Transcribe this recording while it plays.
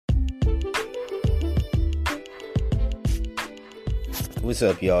What's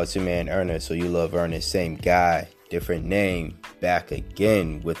up, y'all? It's your man Ernest. So you love Ernest, same guy, different name, back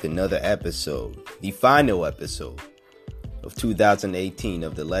again with another episode, the final episode of 2018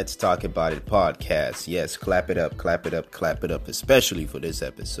 of the Let's Talk About It podcast. Yes, clap it up, clap it up, clap it up, especially for this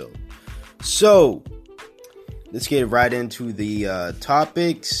episode. So let's get right into the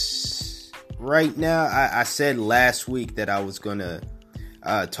topics right now. I said last week that I was gonna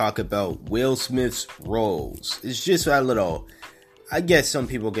talk about Will Smith's roles. It's just a little, I guess some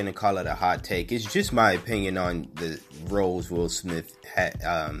people are going to call it a hot take. It's just my opinion on the roles Will Smith has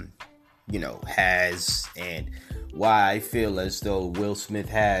and why I feel as though Will Smith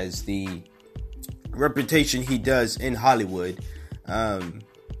has the reputation he does in Hollywood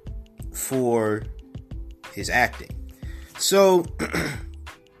for his acting. So,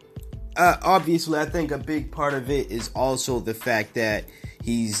 obviously, I think a big part of it is also the fact that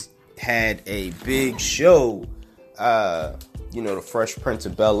he's had a big show, The Fresh Prince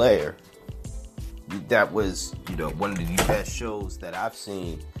of Bel-Air. That was, one of the best shows that I've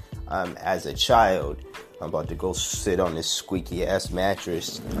seen as a child. I'm about to go sit on this squeaky ass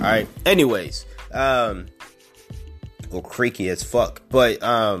mattress. All right. Anyways, or creaky as fuck. But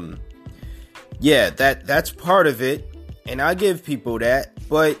that's part of it, and I give people that.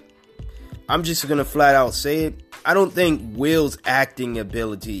 But I'm just gonna flat out say it. I don't think Will's acting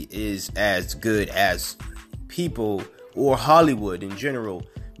ability is as good as people or Hollywood in general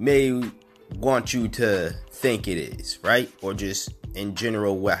may want you to think it is, right? Or just in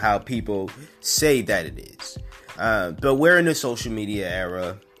general how people say that it is. But we're in a social media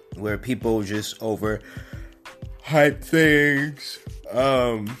era where people just over hype things.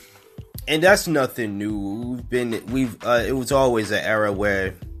 And that's nothing new. It was always an era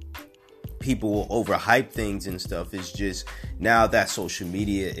where people will overhype things and stuff. It's just now that social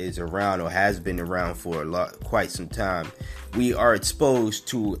media is around or has been around for quite some time, we are exposed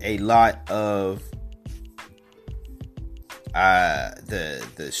to a lot of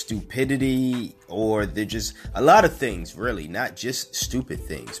the stupidity, or just a lot of things, really, not just stupid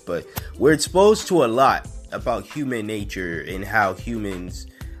things, but we're exposed to a lot about human nature and how humans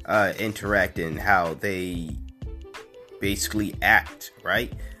interact and how they basically act,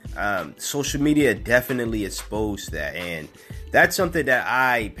 right? Social media definitely exposed that, and that's something that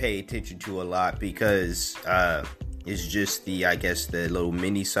I pay attention to a lot because it's just the little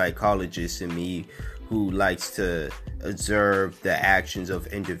mini psychologist in me who likes to observe the actions of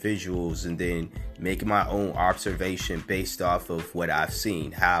individuals and then make my own observation based off of what I've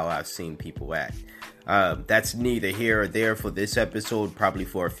seen, how I've seen people act. That's neither here or there for this episode, probably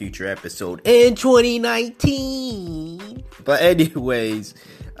for a future episode in 2019. But anyways,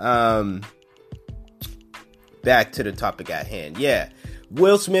 back to the topic at hand. Yeah,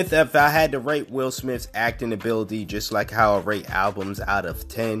 Will Smith, if I had to rate Will Smith's acting ability just like how I rate albums out of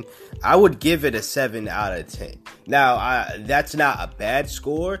 10, I would give it a 7 out of 10. Now, that's not a bad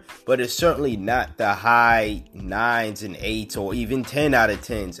score, but it's certainly not the high 9s and 8s or even 10 out of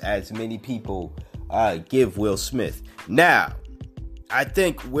 10s as many people give Will Smith. Now, I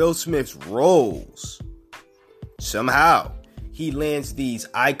think Will Smith's roles, somehow, he lands these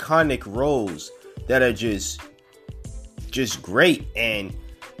iconic roles that are just great. And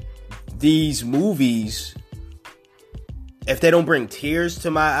these movies, if they don't bring tears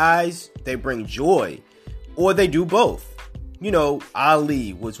to my eyes, they bring joy, or they do both.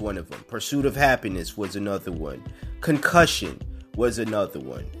 Ali was one of them. Pursuit of Happiness was another one. Concussion was another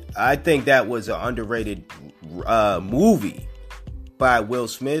one. I think that was an underrated movie by Will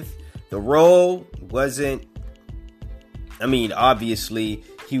Smith. The role wasn't, obviously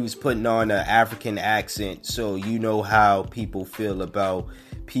he was putting on an African accent, so you know how people feel about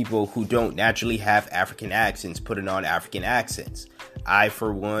people who don't naturally have African accents putting on African accents. I,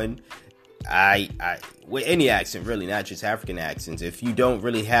 for one, with any accent, really, not just African accents, if you don't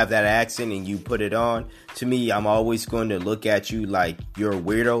really have that accent and you put it on, to me, I'm always going to look at you like you're a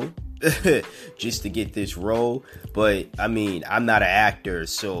weirdo just to get this role. But I'm not an actor,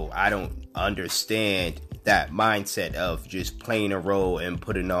 so I don't understand that mindset of just playing a role and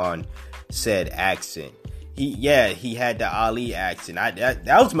putting on said accent. He had the Ali accent. That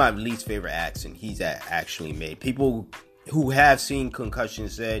was my least favorite accent he's actually made. People who have seen Concussion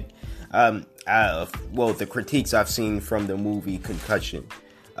said, the critiques I've seen from the movie Concussion,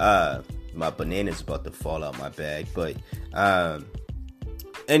 my banana's about to fall out my bag, but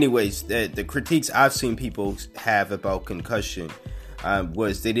anyways, the critiques I've seen people have about Concussion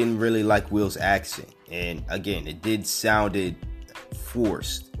was they didn't really like Will's accent. And again, it did sounded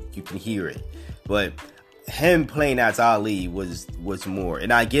forced. You can hear it. But him playing as Ali was more.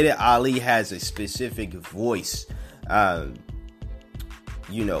 And I get it, Ali has a specific voice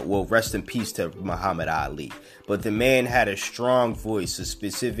well, rest in peace to Muhammad Ali. But the man had a strong voice, a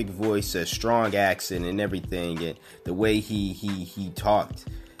specific voice, a strong accent and everything. And the way he talked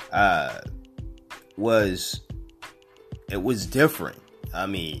was different. I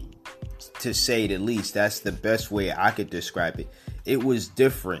mean, to say the least, that's the best way I could describe it. It was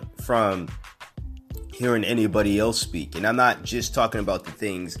different from hearing anybody else speak. And I'm not just talking about the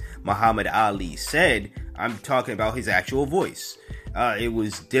things Muhammad Ali said. I'm talking about his actual voice. It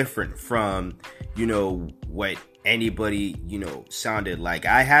was different from, what anybody, sounded like.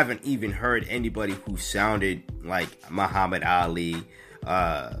 I haven't even heard anybody who sounded like Muhammad Ali,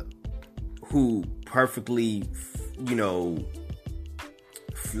 who perfectly,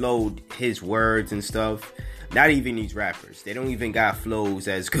 flowed his words and stuff. Not even these rappers. They don't even got flows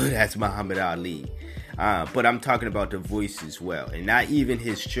as good as Muhammad Ali. But I'm talking about the voice as well. And not even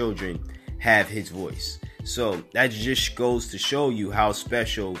his children have his voice. So that just goes to show you how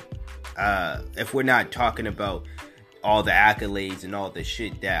special, if we're not talking about all the accolades and all the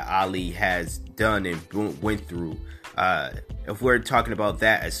shit that Ali has done and went through, if we're talking about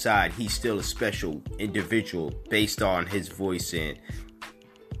that aside, he's still a special individual based on his voice and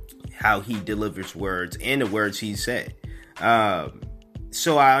how he delivers words and the words he said.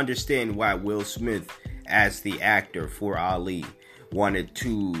 So I understand why Will Smith, as the actor for Ali, wanted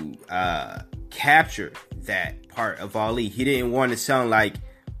to capture that part of Ali. He didn't want to sound like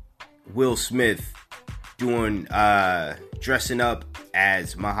Will Smith doing dressing up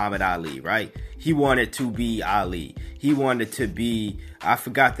as Muhammad Ali, right? He wanted to be Ali. He wanted to be, I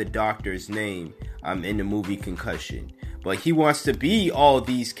forgot the doctor's name in the movie Concussion, but he wants to be all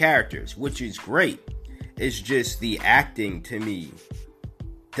these characters, which is great. It's just the acting to me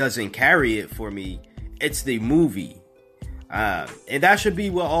doesn't carry it for me. It's the movie. And that should be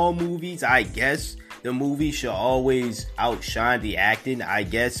with all movies, I guess. The movie should always outshine the acting, I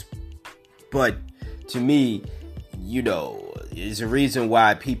guess. But to me, there's a reason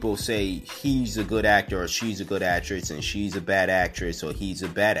why people say he's a good actor or she's a good actress and she's a bad actress or he's a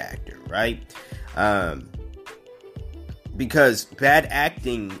bad actor, right? Because bad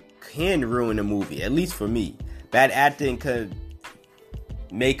acting can ruin a movie, at least for me. Bad acting could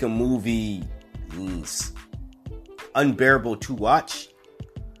make a movie unbearable to watch.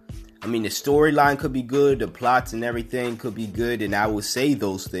 I mean, the storyline could be good, the plots and everything could be good, and I would say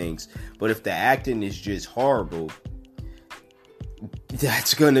those things. But if the acting is just horrible,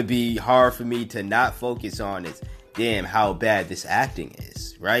 that's going to be hard for me to not focus on it. Damn, how bad this acting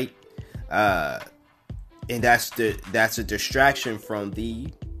is, right? And that's a distraction from the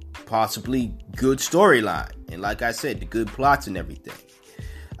possibly good storyline. And like I said, the good plots and everything.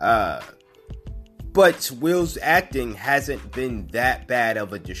 But Will's acting hasn't been that bad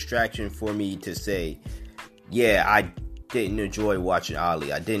of a distraction for me to say, yeah, I didn't enjoy watching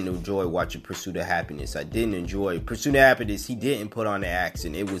Ali. I didn't enjoy watching Pursuit of Happiness. I didn't enjoy Pursuit of Happiness. He didn't put on the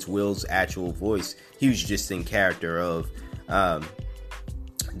accent. It was Will's actual voice. He was just in character of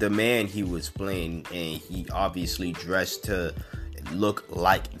the man he was playing, and he obviously dressed to look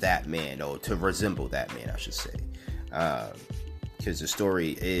like that man, or to resemble that man, I should say. Because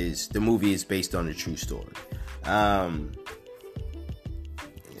the movie is based on a true story.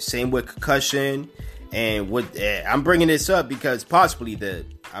 Same with Concussion, and I'm bringing this up because possibly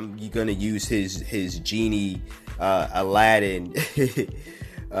I'm gonna use his genie Aladdin,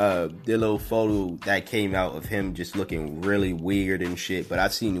 the little photo that came out of him just looking really weird and shit. But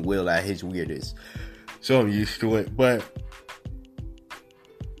I've seen Will at his weirdest, so I'm used to it. But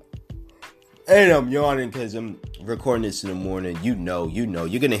and I'm yawning because I'm recording this in the morning. You're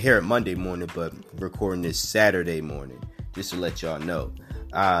gonna hear it Monday morning, but recording this Saturday morning, just to let y'all know.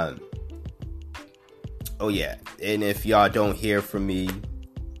 Oh yeah, and if y'all don't hear from me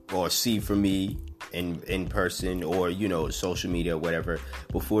or see from me in person, or social media or whatever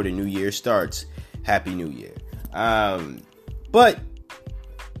before the new year starts, Happy New Year. But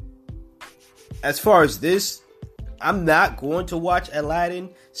as far as this, I'm not going to watch Aladdin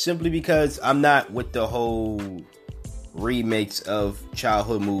simply because I'm not with the whole remakes of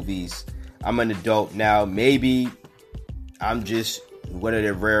childhood movies. I'm an adult now. Maybe I'm just one of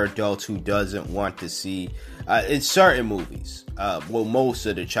the rare adults who doesn't want to see in certain movies. Most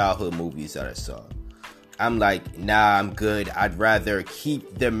of the childhood movies that I saw, I'm like, nah, I'm good. I'd rather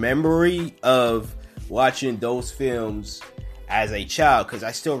keep the memory of watching those films as a child, because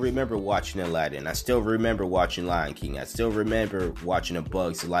I still remember watching Aladdin. I still remember watching Lion King. I still remember watching A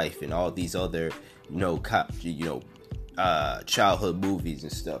Bug's Life and all these other, childhood movies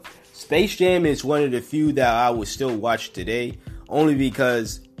and stuff. Space Jam is one of the few that I would still watch today, only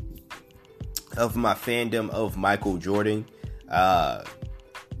because of my fandom of Michael Jordan.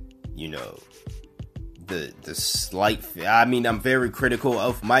 you know, the slight. I mean, I'm very critical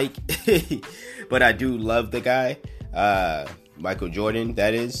of Mike, but I do love the guy, Michael Jordan.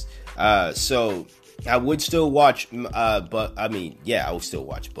 That is. So I would still watch. But I mean, yeah, I would still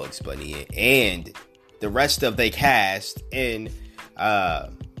watch Bugs Bunny and the rest of the cast in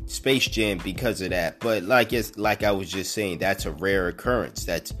Space Jam because of that. But like I was just saying, that's a rare occurrence.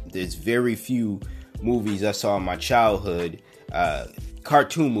 There's very few movies I saw in my childhood.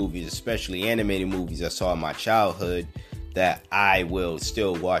 Cartoon movies, especially animated movies I saw in my childhood that I will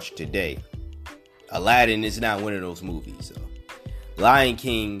still watch today. Aladdin is not one of those movies, though. Lion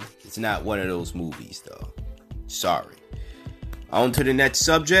King is not one of those movies, though. Sorry. On to the next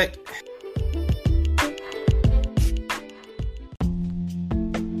subject.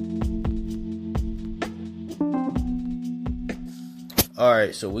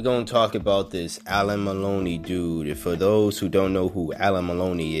 Alright, so we're going to talk about this Alan Maloney dude. For those who don't know who Alan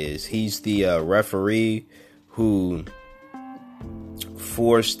Maloney is, he's the referee who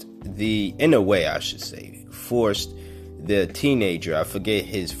forced the teenager, I forget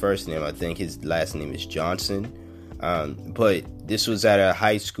his first name, I think his last name is Johnson, but this was at a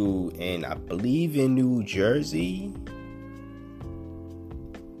high school in, I believe in New Jersey,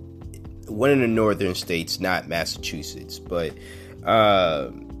 one of the northern states, not Massachusetts, but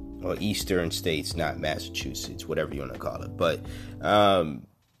or eastern states, not Massachusetts, whatever you want to call it. But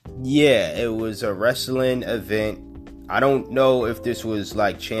yeah, it was a wrestling event. I don't know if this was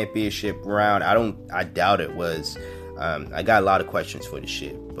like championship round. I doubt it was. I got a lot of questions for the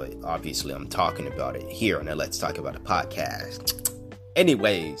shit, but obviously I'm talking about it here on the Let's Talk About It podcast.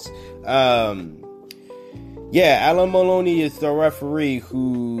 Anyways, yeah, Alan Maloney is the referee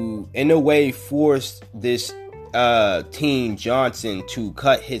who, in a way, forced this teen Johnson to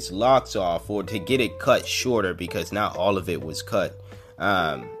cut his locks off, or to get it cut shorter, because not all of it was cut.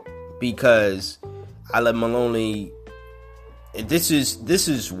 Because Alan Maloney, this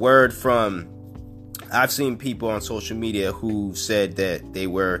is word from, I've seen people on social media who said that they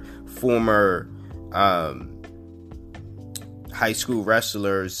were former high school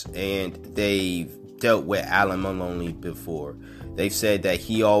wrestlers and they've dealt with Alan Maloney before. They've said that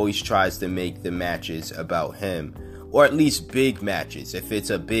he always tries to make the matches about him, or at least big matches. If it's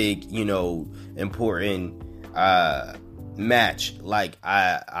a big, important match, like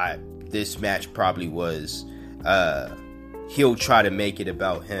this match probably was, he'll try to make it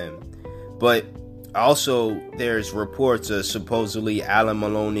about him. But also, there's reports of supposedly Alan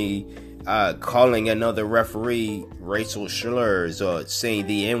Maloney calling another referee racial slurs or saying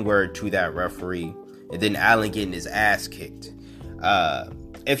the N-word to that referee, and then Alan getting his ass kicked.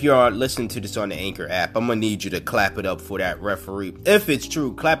 If you're listening to this on the Anchor app, I'm gonna need you to clap it up for that referee. If it's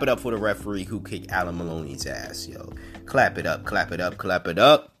true, clap it up for the referee who kicked Alan Maloney's ass, yo. Clap it up, clap it up, clap it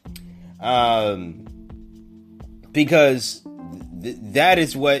up. Because that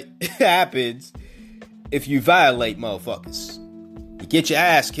is what happens if you violate motherfuckers. You get your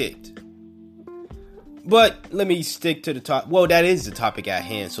ass kicked. But let me stick to the top. Well, that is the topic at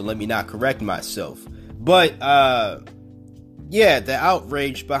hand, so let me not correct myself. But, yeah, the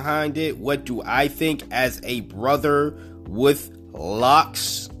outrage behind it. What do I think as a brother with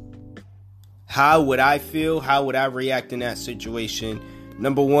locks? How would I feel? How would I react in that situation?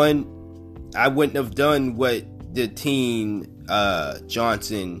 Number one, I wouldn't have done what the teen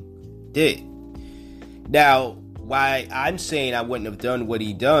Johnson did. Now, why I'm saying I wouldn't have done what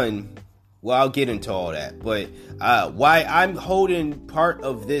he done, well, I'll get into all that. But why I'm holding part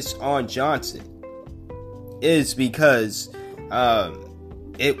of this on Johnson is because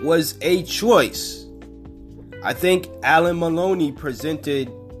it was a choice. I think Alan Maloney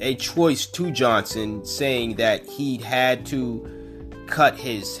presented a choice to Johnson, saying that he had to cut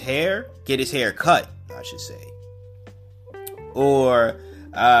his hair, get his hair cut, I should say, or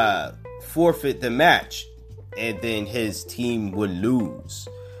forfeit the match, and then his team would lose.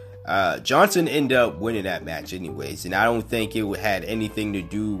 Johnson ended up winning that match anyways, and I don't think it had anything to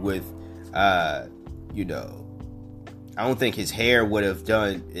do with, I don't think his hair would have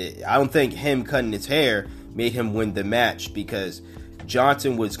done it. I don't think him cutting his hair made him win the match, because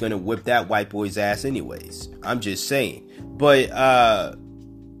Johnson was going to whip that white boy's ass anyways. I'm just saying. But,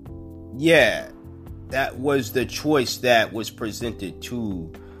 yeah, that was the choice that was presented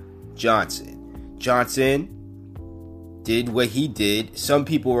to Johnson. Johnson did what he did. Some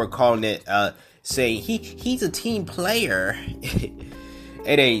people were calling it, saying he's a team player.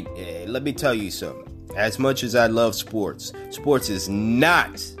 It ain't. Let me tell you something. As much as I love sports is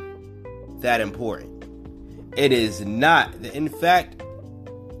not that important. It is not. In fact,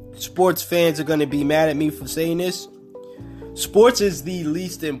 sports fans are going to be mad at me for saying this. Sports is the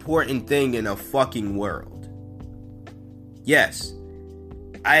least important thing in a fucking world. Yes.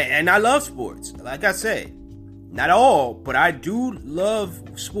 I love sports. Like I said, not all, but I do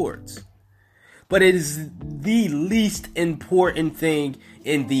love sports. But it is the least important thing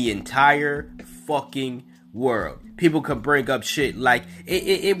in the entire fucking world. People can bring up shit like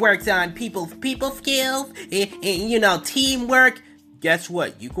it works on people skills and teamwork. Guess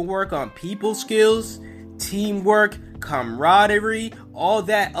what? You can work on people skills, teamwork, camaraderie, all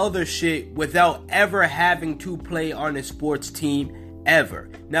that other shit without ever having to play on a sports team ever.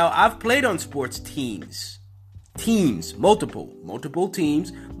 Now, I've played on sports teams, multiple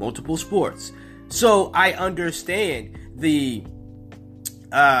teams, multiple sports. So I understand the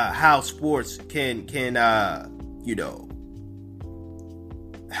how sports can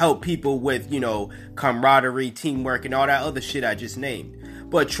help people with camaraderie, teamwork, and all that other shit I just named.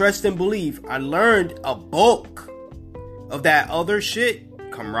 But trust and believe, I learned a bulk of that other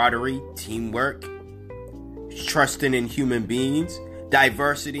shit: camaraderie, teamwork, trusting in human beings,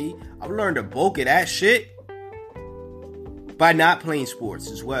 diversity. I've learned a bulk of that shit by not playing sports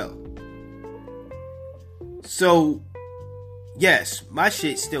as well. So, yes, my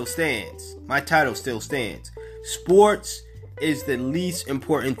shit still stands. My title still stands. Sports is the least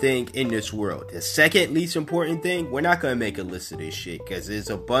important thing in this world. The second least important thing, we're not going to make a list of this shit because there's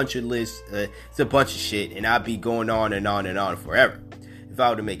a bunch of lists. It's a bunch of shit, and I'll be going on and on and on forever if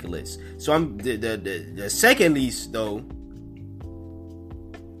I were to make a list. So I'm the second least though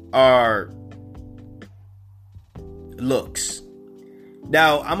are looks.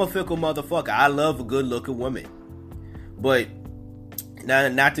 Now, I'm a fickle motherfucker. I love a good looking woman. But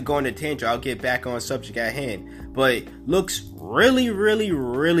not to go on a tangent, I'll get back on subject at hand. But looks really, really,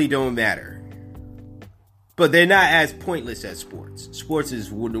 really don't matter. But they're not as pointless as sports. Sports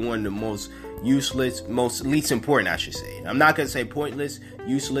is one of the most useless, least important, I should say. I'm not going to say pointless,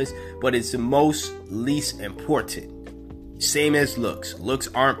 useless, but it's the most least important. Same as looks. Looks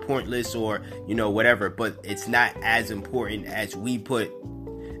aren't pointless or, whatever, but it's not as important as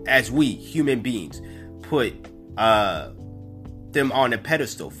we human beings put them on a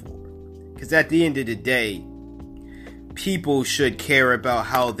pedestal for. Because at the end of the day, people should care about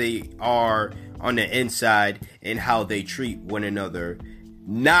how they are on the inside and how they treat one another,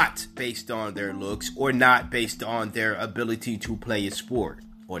 not based on their looks or not based on their ability to play a sport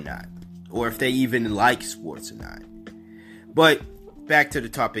or not, or if they even like sports or not. But back to the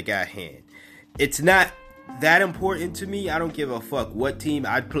topic at hand. It's not that important to me. I don't give a fuck what team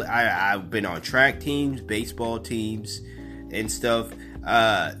I play. I've been on track teams, baseball teams, and stuff.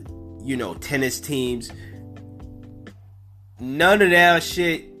 Tennis teams. None of that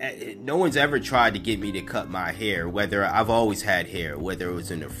shit. No one's ever tried to get me to cut my hair. Whether I've always had hair, whether it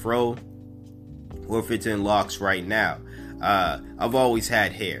was in a fro or if it's in locks right now. I've always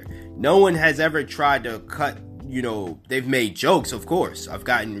had hair. No one has ever tried to cut. They've made jokes, of course. I've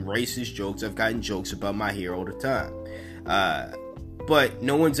gotten racist jokes. I've gotten jokes about my hair all the time. But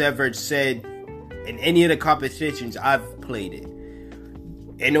no one's ever said in any of the competitions I've played in,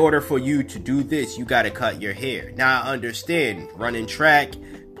 in order for you to do this, you got to cut your hair. Now, I understand running track,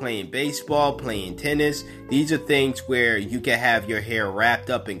 playing baseball, playing tennis. These are things where you can have your hair wrapped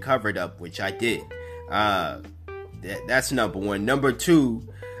up and covered up, which I did. That's number one. Number two,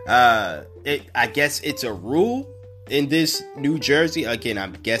 I guess it's a rule in this New Jersey. Again,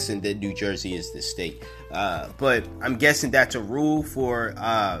 I'm guessing that New Jersey is the state. But I'm guessing that's a rule for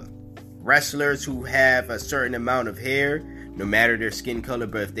wrestlers who have a certain amount of hair, no matter their skin color,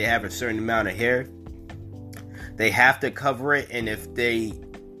 but if they have a certain amount of hair, they have to cover it. And if the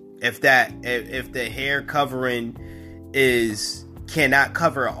hair covering cannot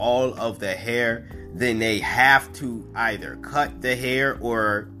cover all of the hair, then they have to either cut the hair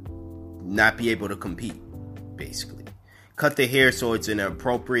or not be able to compete, basically. Cut the hair so it's an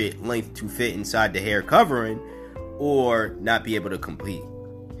appropriate length to fit inside the hair covering, or not be able to compete.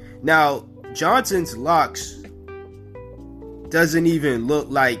 Now, Johnson's locks doesn't even look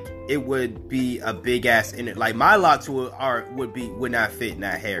like it would be a big ass in it. Like my locks would not fit in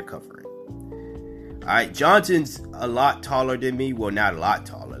that hair covering. Alright, Johnson's a lot taller than me. Well, not a lot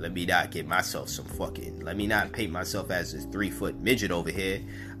taller. Let me not paint myself as a 3-foot midget over here.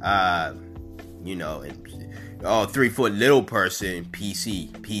 3-foot little person,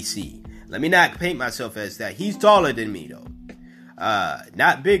 PC. Let me not paint myself as that. He's taller than me though.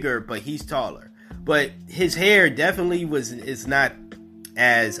 Not bigger, but he's taller. But his hair definitely is not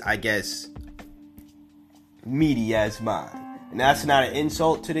as, I guess, meaty as mine. And that's not an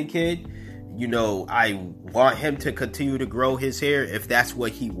insult to the kid. I want him to continue to grow his hair if that's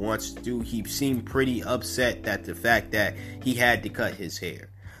what he wants to do. He seemed pretty upset that the fact that he had to cut his hair.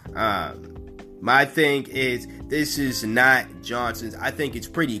 My thing is, this is not Johnson's. I think it's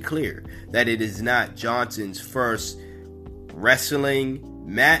pretty clear that it is not Johnson's first wrestling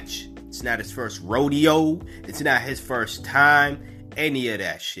match. It's not his first rodeo. It's not his first time. Any of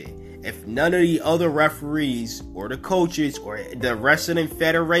that shit. If none of the other referees or the coaches or the Wrestling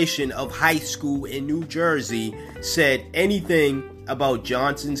Federation of High School in New Jersey said anything about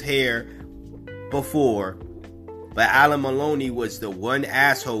Johnson's hair before, but Alan Maloney was the one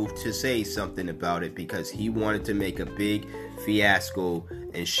asshole to say something about it because he wanted to make a big fiasco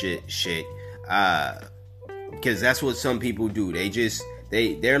and shit. Because that's what some people do.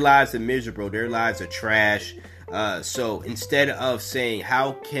 Their lives are miserable. Their lives are trash. So instead of saying,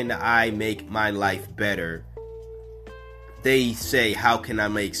 how can I make my life better? They say, how can I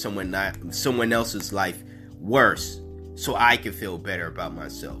make someone else's life worse so I can feel better about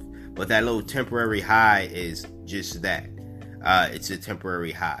myself? But that little temporary high is just that. It's a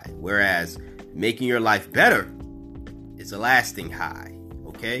temporary high. Whereas making your life better is a lasting high.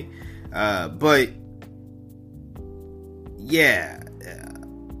 Okay? But yeah.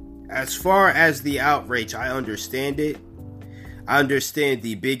 As far as the outrage, I understand it. I understand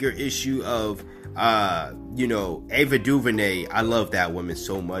the bigger issue of, Ava DuVernay. I love that woman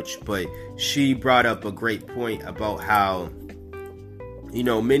so much, but she brought up a great point about how,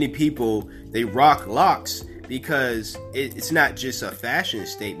 many people, they rock locks because it's not just a fashion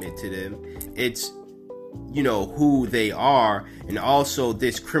statement to them. It's, who they are, and also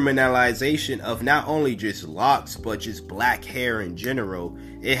this criminalization of not only just locks, but just black hair in general.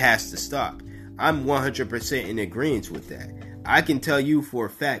 It has to stop. I'm 100% in agreement with that. I can tell you for a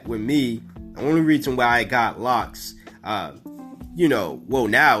fact with me, the only reason why I got locks, now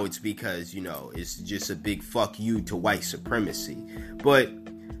it's because, it's just a big fuck you to white supremacy. But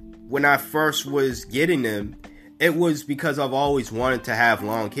when I first was getting them, it was because I've always wanted to have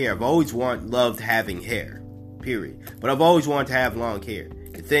long hair. I've always loved having hair, period. But I've always wanted to have long hair.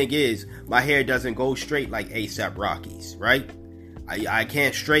 The thing is, my hair doesn't go straight like A$AP Rocky's, right? I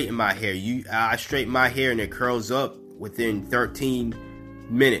can't straighten my hair. I straighten my hair and it curls up within 13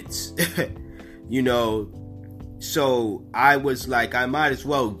 minutes. So I was like, I might as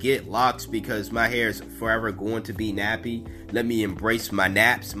well get locks because my hair is forever going to be nappy. Let me embrace my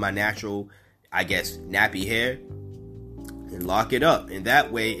naps, my natural, I guess, nappy hair, and lock it up. And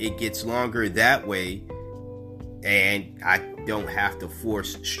that way it gets longer that way, and I don't have to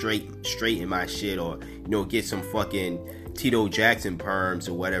force straighten my shit or, get some fucking Tito Jackson perms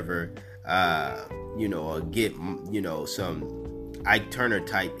or whatever, or get, some Ike Turner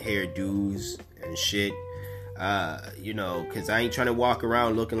type hairdos and shit, because I ain't trying to walk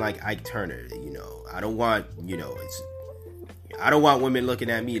around looking like Ike Turner, I don't want, I don't want women looking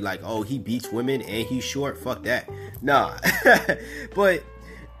at me like, oh, he beats women and he's short, fuck that, nah. But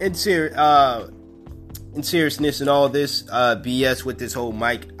in seriousness and all this BS with this whole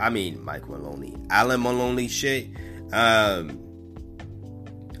Alan Maloney shit,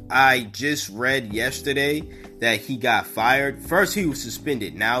 I just read yesterday that he got fired. First he was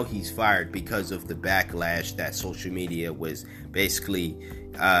suspended, now he's fired because of the backlash that social media was basically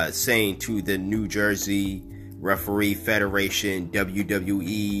saying to the New Jersey Referee Federation,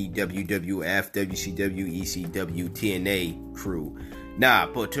 WWE, WWF, WCW, ECW, TNA crew.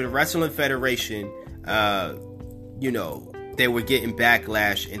 But to the Wrestling Federation, they were getting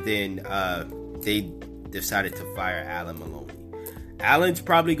backlash, and then they decided to fire Alan Maloney. Alan's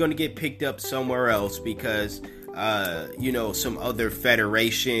probably going to get picked up somewhere else because, some other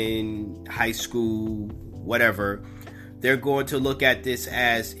federation, high school, whatever, they're going to look at this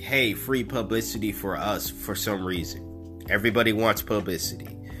as, hey, free publicity for us for some reason. Everybody wants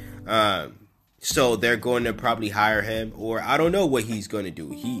publicity. So they're going to probably hire him, or I don't know what he's going to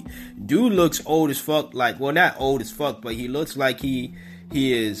do. Dude looks old as fuck, not old as fuck, but he looks like he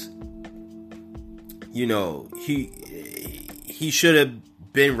is, he should have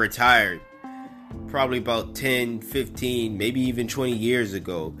been retired probably about 10, 15, maybe even 20 years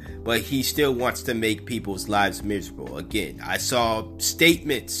ago, but he still wants to make people's lives miserable. Again, I saw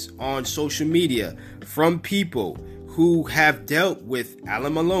statements on social media from people who have dealt with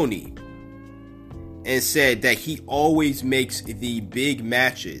Alan Maloney and said that he always makes the big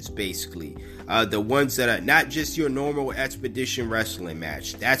matches, basically. The ones that are not just your normal Expedition Wrestling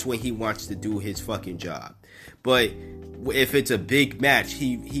match. That's when he wants to do his fucking job. But if it's a big match,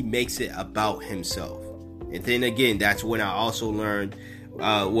 he makes it about himself. And then again, that's when I also learned,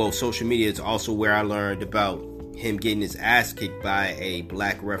 social media is also where I learned about him getting his ass kicked by a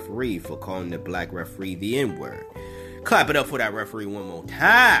black referee for calling the black referee the N-word. Clap it up for that referee one more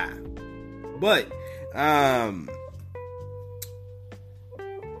time. But,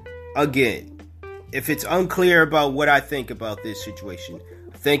 again, if it's unclear about what I think about this situation,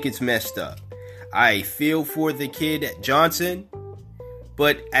 I think it's messed up. I feel for the kid Johnson,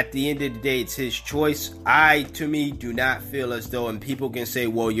 but at the end of the day, it's his choice. To me, do not feel as though, and people can say,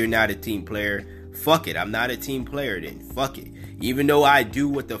 well, you're not a team player. Fuck it, I'm not a team player then. Fuck it. Even though I do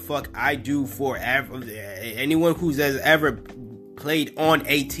what the fuck I do for anyone who's ever played on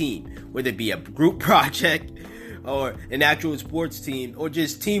a team, whether it be a group project or an actual sports team or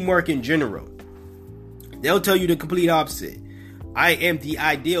just teamwork in general, they'll tell you the complete opposite. I am the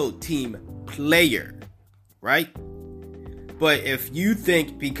ideal team player, right? But if you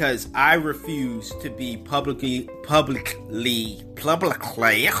think because I refuse to be publicly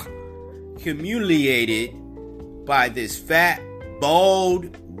humiliated by this fat,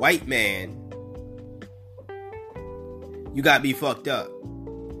 bald white man, you got me fucked up.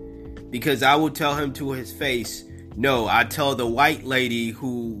 Because I will tell him to his face, no, I tell the white lady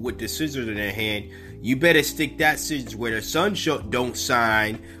who with the scissors in her hand, you better stick that scissors where the sun don't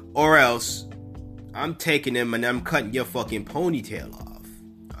shine, or else I'm taking them and I'm cutting your fucking ponytail off.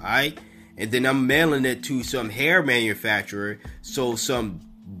 Alright? And then I'm mailing it to some hair manufacturer so someone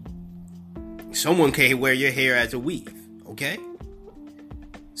can wear your hair as a weave. Okay?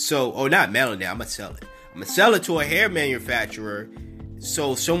 So, not mailing it, I'm gonna sell it. I'm gonna sell it to a hair manufacturer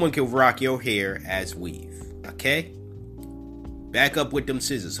so someone can rock your hair as weave. Okay? Back up with them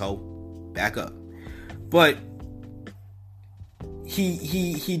scissors, ho. Back up. But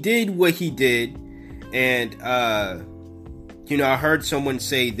he did what he did, and I heard someone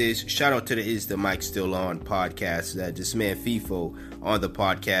say this. Shout out to the Is the Mic Still On podcast, that this man FIFO on the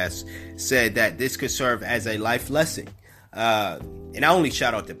podcast said that this could serve as a life lesson. And I only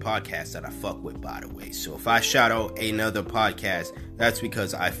shout out the podcast that I fuck with, by the way. So if I shout out another podcast, that's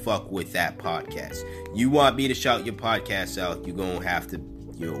because I fuck with that podcast. You want me to shout your podcast out, you're going to have to,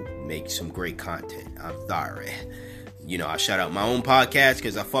 make some great content. I'm sorry. I shout out my own podcast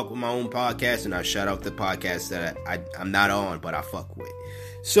because I fuck with my own podcast, and I shout out the podcast that I'm not on, but I fuck with.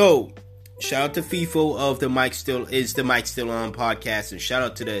 So, shout out to FIFO of the Mic Still On podcast, and shout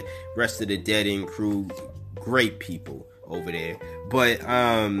out to the rest of the Dead End crew. Great people over there. But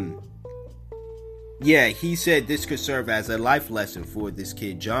he said this could serve as a life lesson for this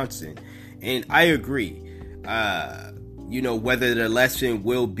kid Johnson, and I agree. Whether the lesson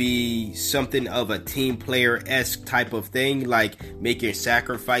will be something of a team player-esque type of thing, like making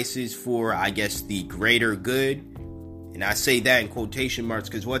sacrifices for, I guess, the greater good. And I say that in quotation marks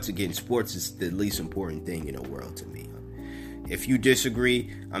because, once again, sports is the least important thing in the world to me. If you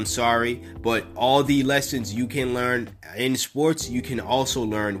disagree, I'm sorry, but all the lessons you can learn in sports, you can also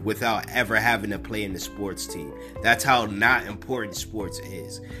learn without ever having to play in the sports team. That's how not important sports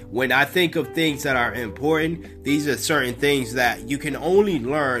is. When I think of things that are important, these are certain things that you can only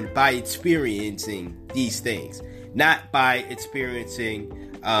learn by experiencing these things, not by experiencing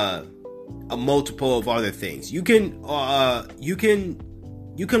a multiple of other things. You can learn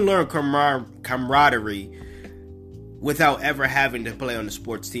camaraderie without ever having to play on the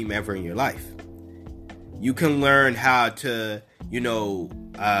sports team ever in your life. You can learn how to,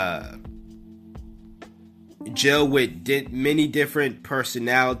 gel with many different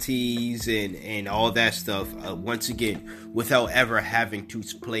personalities and all that stuff, once again, without ever having to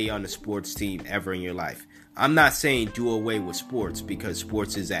play on the sports team ever in your life. I'm not saying do away with sports, because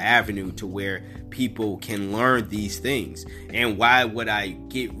sports is an avenue to where people can learn these things. And why would I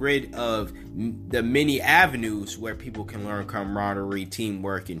get rid of the many avenues where people can learn camaraderie,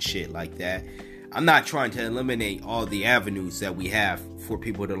 teamwork, and shit like that? I'm not trying to eliminate all the avenues that we have for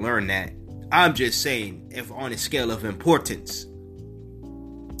people to learn that. I'm just saying, if on a scale of importance,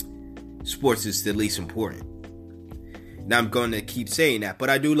 sports is the least important. And I'm going to keep saying that, but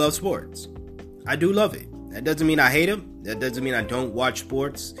I do love sports. I do love it. That doesn't mean I hate them. That doesn't mean I don't watch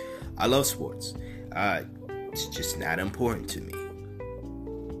sports. I love sports. It's just not important to me.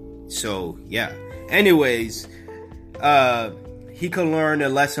 So, yeah. Anyways, he could learn a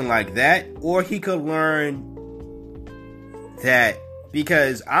lesson like that, or he could learn that,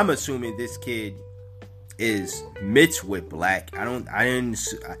 because I'm assuming this kid is mixed with black. I don't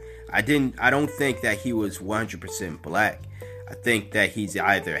think that he was 100% black. I think that he's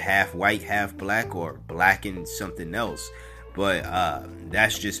either half white, half black, or black and something else. But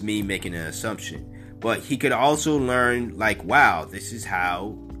that's just me making an assumption. But he could also learn, like, wow, this is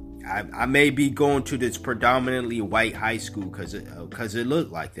how I may be going to this predominantly white high school because it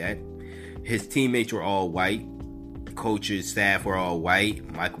looked like that. His teammates were all white. coach's staff were all white.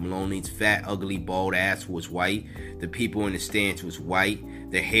 Michael Maloney's fat, ugly, bald ass was white. The people in the stands was white.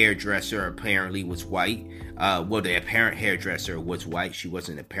 The hairdresser apparently was white. The apparent hairdresser was white. She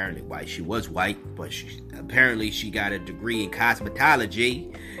wasn't apparently white. She was white, but apparently she got a degree in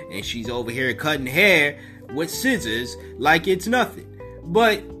cosmetology, and she's over here cutting hair with scissors like it's nothing.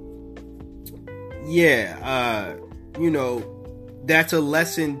 But yeah, that's a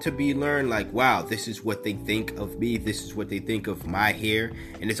lesson to be learned. Like, wow, this is what they think of me. This is what they think of my hair.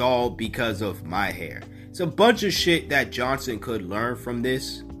 And it's all because of my hair. It's a bunch of shit that Johnson could learn from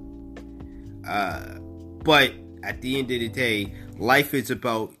this. But at the end of the day, life is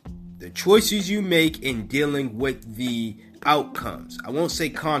about the choices you make in dealing with the outcomes. I won't say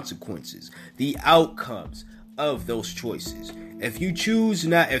consequences. The outcomes of those choices.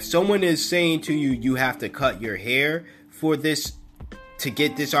 If someone is saying to you, you have to cut your hair for this, to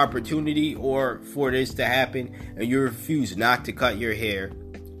get this opportunity, or for this to happen, and you refuse not to cut your hair,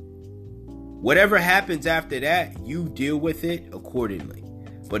 whatever happens after that, you deal with it accordingly.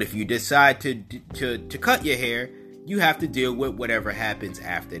 But if you decide to cut your hair, you have to deal with whatever happens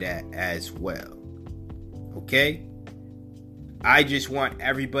after that as well. Okay? I just want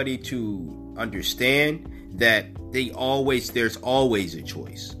everybody to understand that there's always a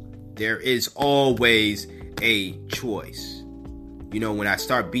choice. There is always a choice. When I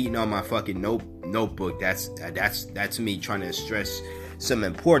start beating on my fucking notebook, that's me trying to stress some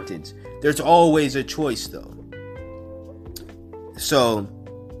importance. There's always a choice, though. So,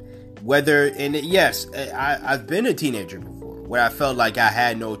 I've been a teenager before, where I felt like I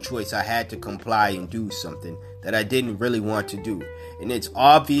had no choice. I had to comply and do something that I didn't really want to do. And it's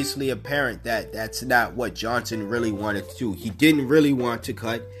obviously apparent that that's not what Johnson really wanted to do. He didn't really want to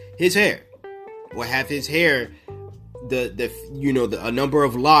cut his hair, or have his hair, a number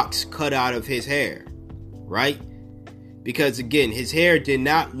of locks cut out of his hair, right? Because again, his hair did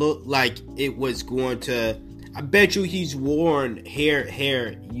not look like it was going to. I bet you he's worn hair,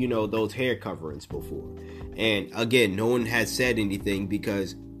 those hair coverings before. And again, no one has said anything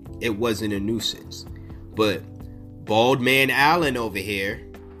because it wasn't a nuisance. But Bald Man Allen over here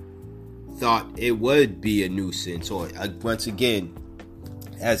thought it would be a nuisance. Or once again,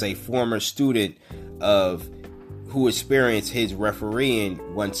 as a former student of who experienced his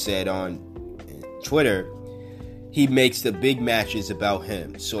refereeing once said on Twitter, he makes the big matches about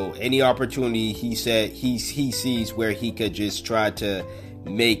him. So any opportunity he said he sees where he could just try to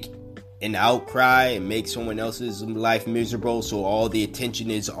make an outcry and make someone else's life miserable, so all the attention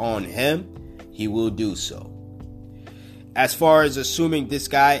is on him, he will do so. As far as assuming this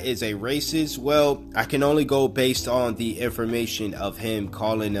guy is a racist, well, I can only go based on the information of him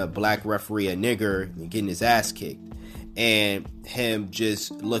calling a black referee a nigger and getting his ass kicked, and him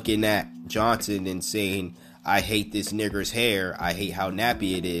just looking at Johnson and saying, I hate this nigger's hair, I hate how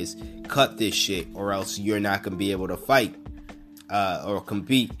nappy it is, cut this shit or else you're not going to be able to fight or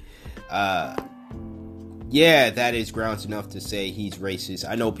compete. That is grounds enough to say he's racist.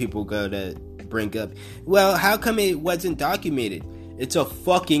 I know people gonna bring up, well, how come it wasn't documented? It's a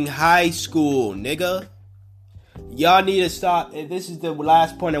fucking high school, nigga. Y'all need to stop, and this is the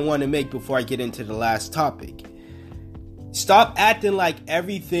last point I want to make before I get into the last topic. Stop acting like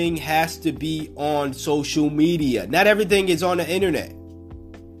everything has to be on social media. Not everything is on the internet.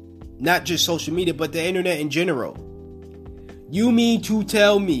 Not just social media, but the internet in general. You mean to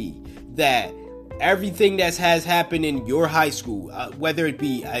tell me that everything that has happened in your high school, whether it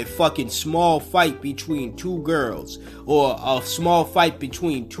be a fucking small fight between two girls, or a small fight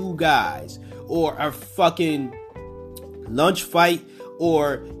between two guys, or a fucking lunch fight,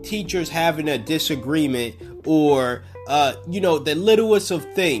 or teachers having a disagreement, or the littlest of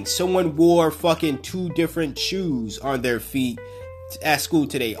things. Someone wore fucking two different shoes on their feet at school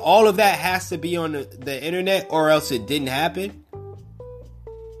today. All of that has to be on the internet, or else it didn't happen.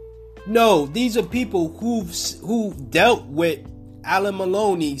 No, these are people who dealt with Alan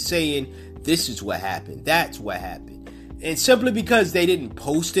Maloney saying this is what happened, that's what happened, and simply because they didn't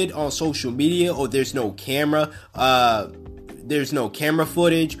post it on social media, or there's no camera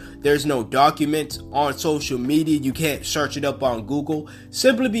footage, there's no documents on social media, you can't search it up on Google.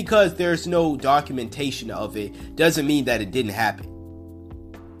 Simply because there's no documentation of it doesn't mean that it didn't happen.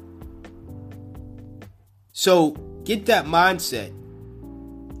 So get that mindset.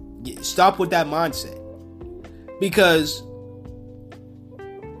 Stop with that mindset. Because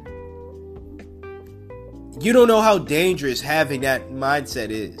you don't know how dangerous having that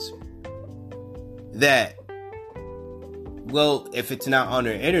mindset is. That, well, if it's not on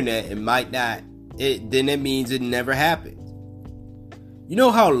the internet, it might not. Then it means it never happened. You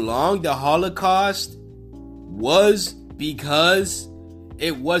know how long the Holocaust was because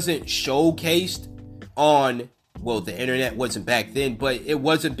it wasn't showcased on, well, the internet wasn't back then, but it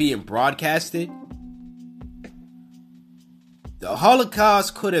wasn't being broadcasted. The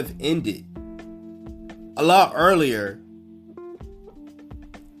Holocaust could have ended a lot earlier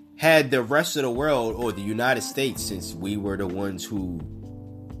had the rest of the world, or the United States, since we were the ones who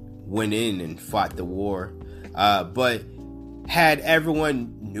went in and fought the war, but had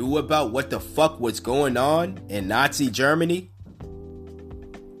everyone knew about what the fuck was going on in Nazi Germany.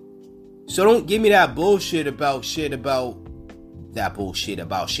 So don't give me that bullshit about shit.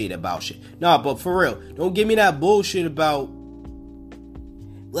 Nah, but for real, don't give me that bullshit about,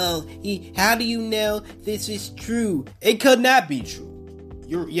 well, how do you know this is true? It could not be true.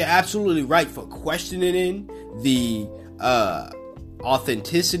 You're absolutely right for questioning the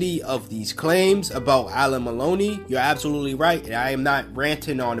authenticity of these claims about Alan Maloney. You're absolutely right, and I am not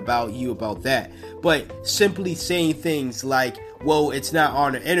ranting on about that. But simply saying things like, well, it's not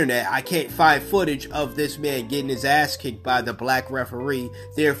on the internet, I can't find footage of this man getting his ass kicked by the black referee,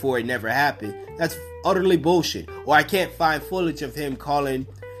 therefore it never happened. That's utterly bullshit. Or I can't find footage of him calling,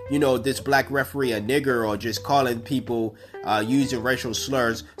 this black referee a nigger, or just calling people using racial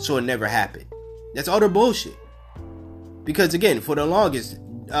slurs, so it never happened. That's utter bullshit. Because again, for the longest,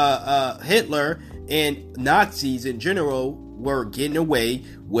 Hitler and Nazis in general were getting away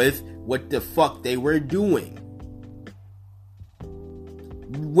with what the fuck they were doing,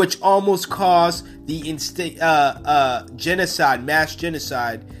 which almost caused the mass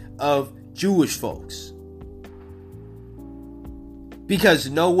genocide of Jewish folks. Because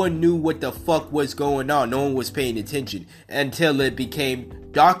no one knew what the fuck was going on. No one was paying attention until it became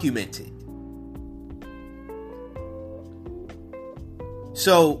documented.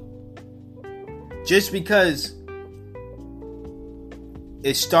 So, just because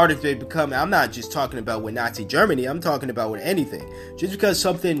it started to become, I'm not just talking about with Nazi Germany, I'm talking about with anything. Just because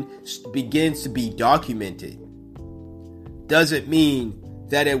something begins to be documented doesn't mean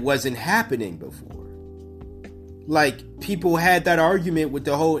that it wasn't happening before. Like, people had that argument with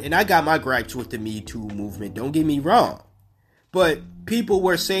the whole, and I got my gripes with the Me Too movement, don't get me wrong. But people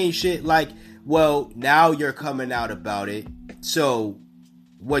were saying shit like, well, now you're coming out about it, so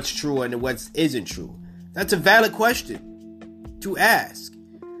what's true and what isn't true? That's a valid question to ask.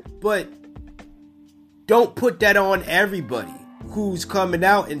 But don't put that on everybody who's coming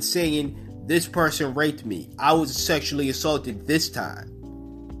out and saying, this person raped me, I was sexually assaulted this time.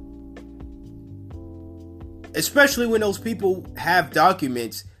 Especially when those people have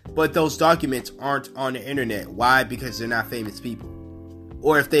documents, but those documents aren't on the internet. Why? Because they're not famous people.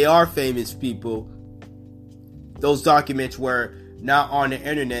 Or if they are famous people, those documents were not on the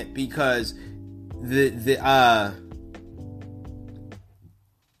internet because there's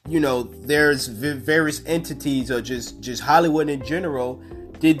various entities, or just Hollywood in general,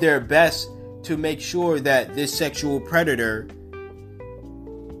 did their best to make sure that this sexual predator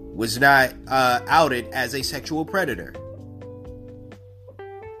was not outed as a sexual predator.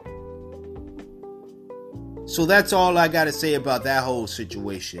 So that's all I gotta say about that whole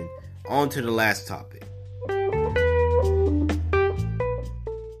situation. On to the last topic.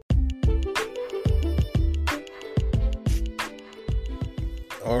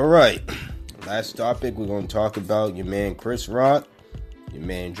 Alright, last topic, we're going to talk about your man Chris Rock, your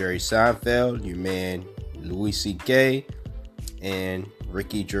man Jerry Seinfeld, your man Louis C.K., and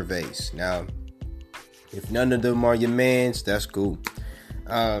Ricky Gervais. Now, if none of them are your mans, that's cool.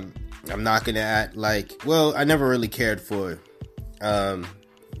 I'm not going to act like, well, I never really cared for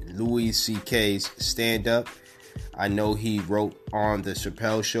Louis C.K.'s stand-up. I know he wrote on the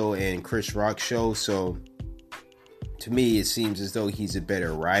Chappelle Show and Chris Rock Show, so to me, it seems as though he's a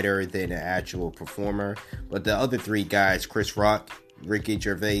better writer than an actual performer. But the other three guys, Chris Rock, Ricky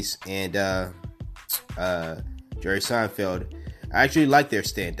Gervais, and Jerry Seinfeld, I actually like their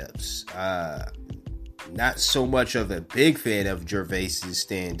stand-ups. Not so much of a big fan of Gervais's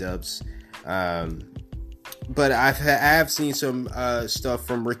stand-ups. But I have seen some stuff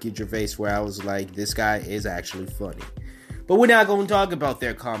from Ricky Gervais where I was like, this guy is actually funny. But we're not going to talk about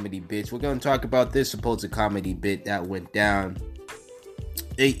their comedy bits. We're going to talk about this supposed comedy bit that went down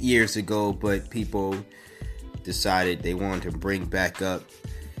 8 years ago, but people decided they wanted to bring back up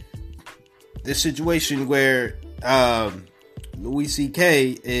the situation where Louis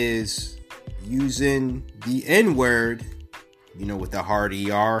C.K. is using the N-word, with the hard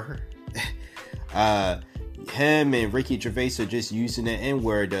ER. Him and Ricky Gervais are just using the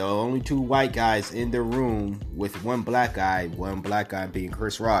N-word. There are only two white guys in the room with one black guy being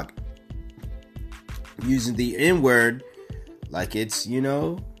Chris Rock. Using the N-word like it's,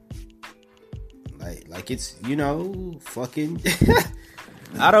 like like it's, fucking.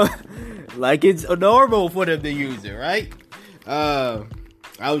 I don't like it's normal for them to use it, right?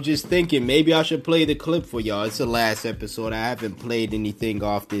 I was just thinking maybe I should play the clip for y'all. It's the last episode. I haven't played anything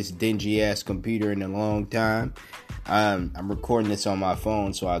off this dingy ass computer in a long time. I'm recording this on my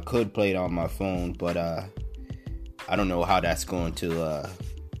phone, so I could play it on my phone, but I don't know how that's going to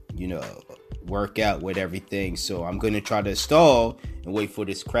work out with everything. So I'm gonna try to install and wait for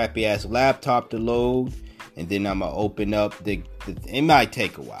this crappy ass laptop to load, and then I'm gonna open up the it might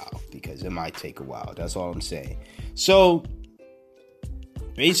take a while, because it might take a while. That's all I'm saying. So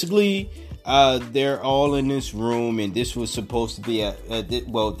basically, they're all in this room, and this was supposed to be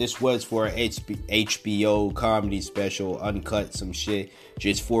this was for a HBO comedy special, uncut some shit,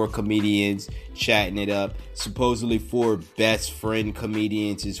 just 4 comedians chatting it up. Supposedly 4 best friend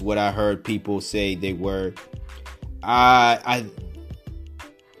comedians is what I heard people say they were. I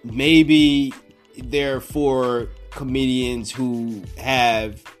maybe they're 4 comedians who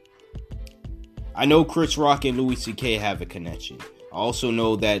have. I know Chris Rock and Louis C.K. have a connection. I also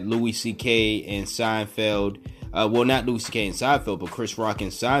know that Louis C.K. and Seinfeld, not Louis C.K. and Seinfeld, but Chris Rock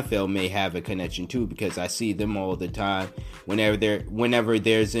and Seinfeld may have a connection too, because I see them all the time whenever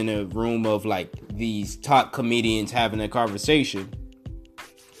there's in a room of like these top comedians having a conversation.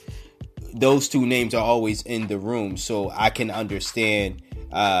 Those 2 names are always in the room, so I can understand,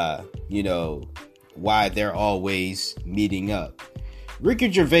 why they're always meeting up.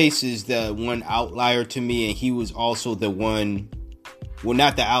 Ricky Gervais is the one outlier to me, and he was also the one. Well,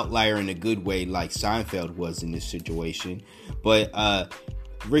 not the outlier in a good way like Seinfeld was in this situation. But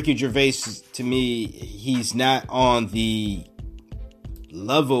Ricky Gervais, to me, he's not on the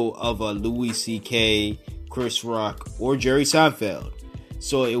level of a Louis C.K., Chris Rock, or Jerry Seinfeld.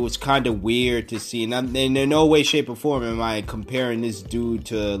 So it was kind of weird to see. And in no way, shape, or form am I comparing this dude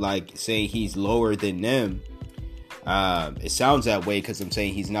to, like, saying he's lower than them. It sounds that way because I'm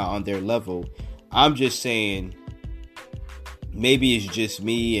saying he's not on their level. I'm just saying, maybe it's just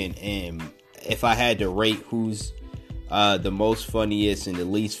me, and if I had to rate who's the most funniest and the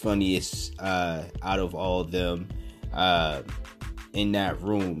least funniest out of all of them in that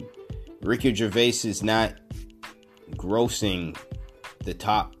room, Ricky Gervais is not grossing the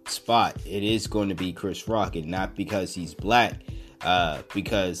top spot. It is going to be Chris Rock, and not because he's black,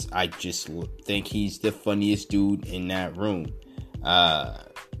 because I just think he's the funniest dude in that room.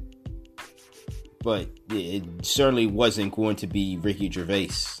 But it certainly wasn't going to be Ricky Gervais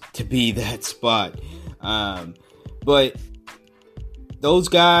to be that spot. But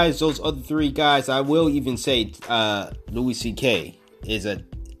those other 3 guys, I will even say Louis C.K. is a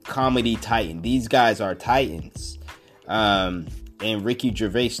comedy titan. These guys are titans. And Ricky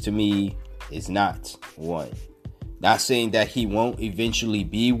Gervais, to me, is not one. Not saying that he won't eventually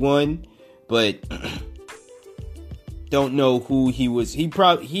be one, but don't know who he was. He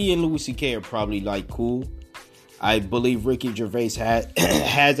and Louis C.K. are probably like cool. I believe Ricky Gervais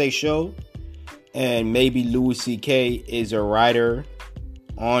has a show, and maybe Louis C.K. is a writer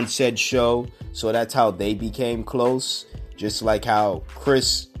on said show, so that's how they became close. Just like how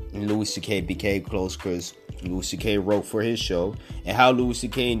Chris and Louis C.K. became close because Louis C.K. wrote for his show, and how Louis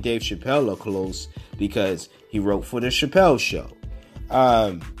C.K. and Dave Chappelle are close because he wrote for the Chappelle Show.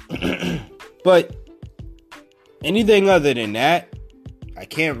 But anything other than that, I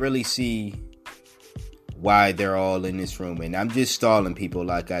can't really see why they're all in this room. And I'm just stalling people,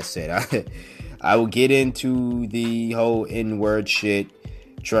 like I said. I will get into the whole N-word shit.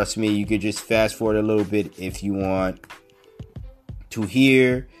 Trust me, you could just fast forward a little bit if you want to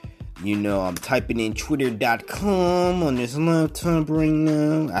hear. I'm typing in twitter.com on this laptop right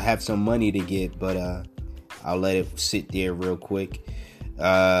now. I have some money to get, but I'll let it sit there real quick.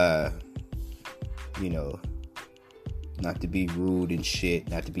 Not to be rude and shit,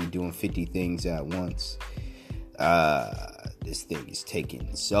 not to be doing 50 things at once. This thing is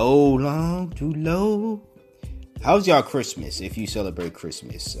taking so long to load. How's y'all Christmas, if you celebrate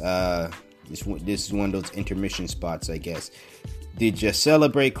Christmas? This is one of those intermission spots, I guess. Did you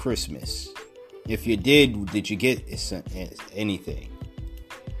celebrate Christmas? If you did you get anything?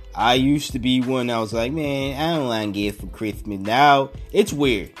 I used to be one, I was like, man, I don't want to get for Christmas. Now, it's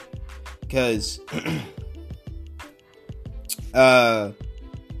weird. Because,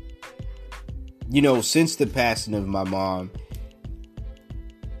 since the passing of my mom,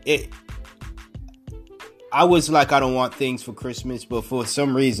 I was like, I don't want things for Christmas, but for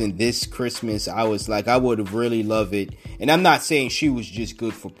some reason, this Christmas, I was like, I would have really loved it. And I'm not saying she was just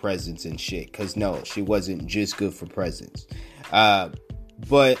good for presents and shit, because no, she wasn't just good for presents.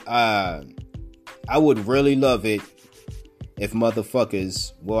 But I would really love it if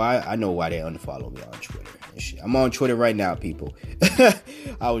motherfuckers, well, I know why they unfollow me on Twitter and shit. I'm on Twitter right now, people.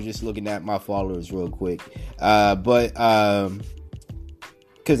 I was just looking at my followers real quick. But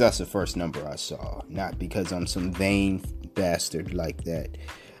because that's the first number I saw, not because I'm some vain bastard like that.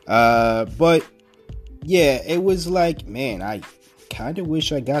 But yeah, it was like, man, I kind of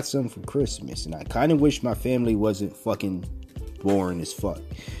wish I got something for Christmas, and I kind of wish my family wasn't fucking boring as fuck.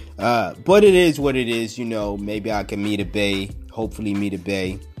 But it is what it is, you know. Maybe I can hopefully meet a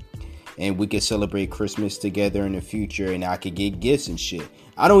bae, and we can celebrate Christmas together in the future, and I could get gifts and shit.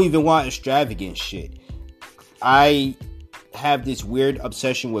 I don't even want extravagant shit. I have this weird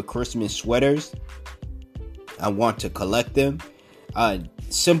obsession with Christmas sweaters. I want to collect them,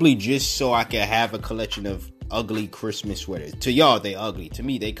 simply just so I can have a collection of ugly Christmas sweaters. To y'all, they ugly. To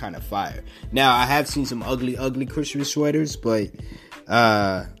me, they kind of fire. Now, I have seen some ugly Christmas sweaters, but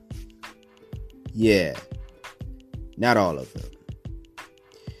yeah, not all of them.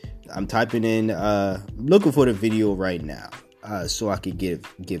 I'm typing in, looking for the video right now, so I could give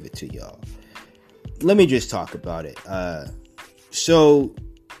it to y'all. Let me just talk about it. So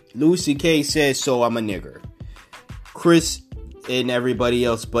Louis C.K. says, "So I'm a nigger." Chris and everybody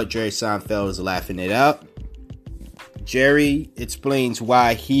else but Jerry Seinfeld is laughing it out. Jerry explains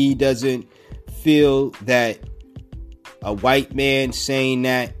why he doesn't feel that a white man saying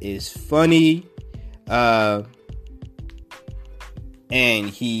that is funny. And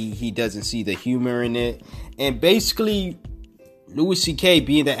he doesn't see the humor in it. And basically, Louis C.K.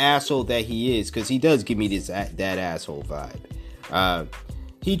 being the asshole that he is, because he does give me that asshole vibe.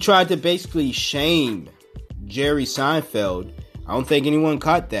 He tried to basically shame Jerry Seinfeld. I don't think anyone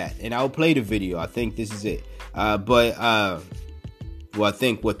caught that. And I'll play the video. I think this is it. Well, I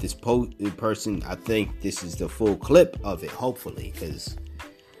think what this person, I think this is the full clip of it, hopefully, because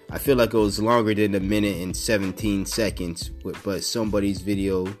I feel like it was longer than 1 minute and 17 seconds, but somebody's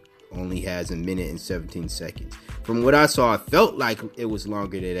video only has 1 minute and 17 seconds. From what I saw, I felt like it was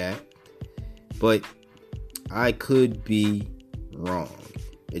longer than that, but I could be wrong.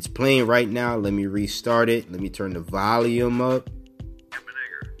 It's playing right now. Let me restart it. Let me turn the volume up.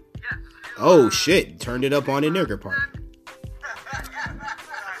 Oh shit, turned it up on the nigger part. He's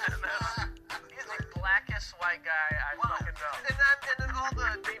the blackest white guy I fucking know. And then all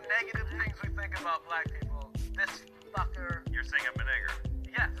the negative things we think about black people. This fucker. You're saying I'm a nigger?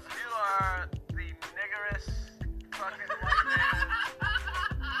 Yes, you are the niggerest fucking white man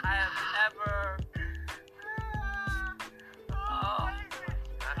I have ever.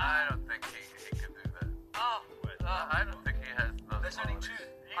 I don't think he can do that. I don't think he has those. There's only two.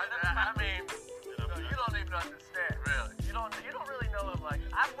 I mean, you don't even understand. Really? You don't really know him. Like,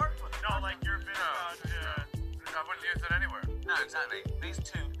 I've worked with him. No, like your video. I wouldn't use it anywhere. No, exactly. These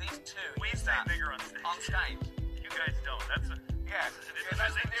two. We say nigger on stage. On stage. You guys don't. That's Yeah.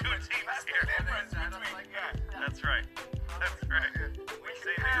 There's two teams here. That's right. That's right. We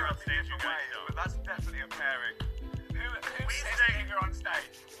say nigger on stage. You guys don't. But that's definitely a pairing. Who We says say- nigger on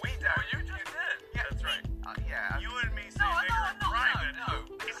stage? We don't. Well, you just did. Yeah, That's right. Yeah. You and me say No, nigger in no, private. no.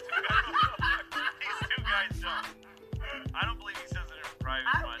 These two guys don't. I don't believe he says it in private.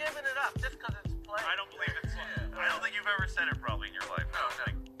 I've but given it up just because it's played. I don't believe it's. I don't think you've ever said it probably in your life.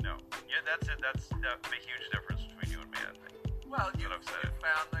 No. Yeah, that's it. That's the huge difference between you and me, I think. Well, you I've said it.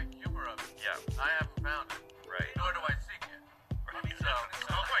 found the humor of it. Yeah. I haven't found it. Right. Nor do I seek it.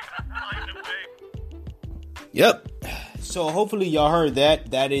 Yep. So hopefully y'all heard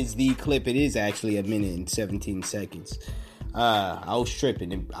that. That is the clip. It is actually 1 minute and 17 seconds. I was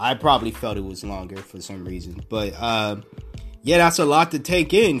tripping, and I probably felt it was longer for some reason. But yeah, that's a lot to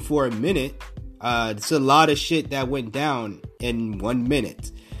take in for a minute. It's a lot of shit that went down in 1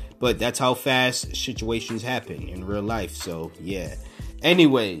 minute. But that's how fast situations happen in real life. So yeah.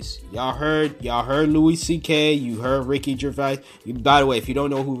 Anyways, y'all heard Louis C.K. You heard Ricky Gervais. By the way, if you don't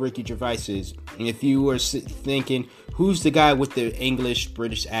know who Ricky Gervais is, and if you were thinking who's the guy with the English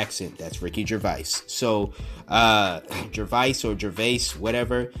British accent, that's Ricky Gervais. So Gervais or Gervais,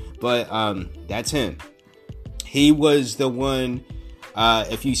 whatever. But that's him. He was the one.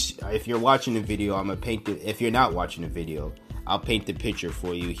 If you're watching the video, I'm gonna paint it. If you're not watching the video, I'll paint the picture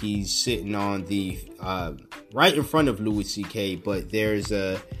for you. He's sitting on the right in front of Louis C.K., but there's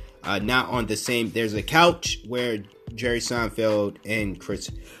not on the same. There's a couch where Jerry Seinfeld and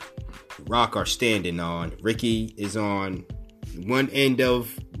Chris Rock are standing on. Ricky is on one end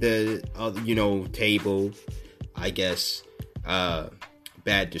of the table, I guess.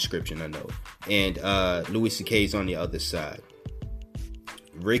 Bad description, I know. And Louis C.K. is on the other side.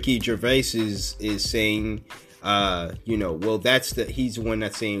 Ricky Gervais is saying, well, he's the one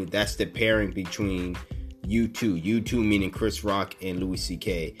that's saying that's the pairing between you two meaning Chris Rock and Louis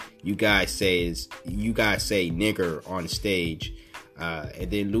C.K. You guys say nigger on stage,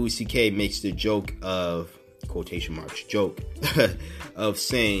 and then Louis C.K. makes the joke of quotation marks of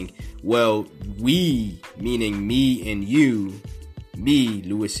saying, well, we meaning me and you, me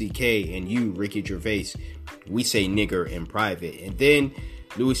Louis C.K. and you Ricky Gervais, we say nigger in private. And then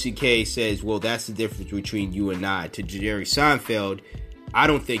Louis C.K. says, well, that's the difference between you and I. To Jerry Seinfeld, I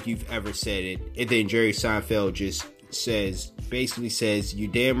don't think you've ever said it. And then Jerry Seinfeld just basically says, you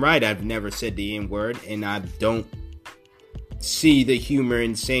damn right, I've never said the N-word, and I don't see the humor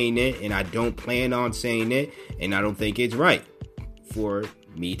in saying it, and I don't plan on saying it, and I don't think it's right for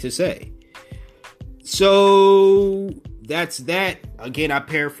me to say. So that's that. Again, I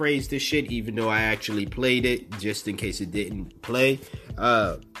paraphrased this shit, even though I actually played it, just in case it didn't play.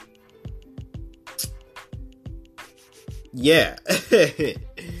 Yeah.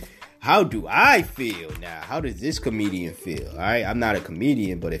 How do I feel now? How does this comedian feel? All right, I'm not a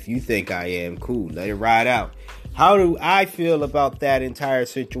comedian, but if you think I am, cool, let it ride out. How do I feel about that entire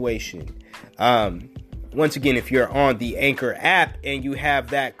situation? Once again, if you're on the Anchor app and you have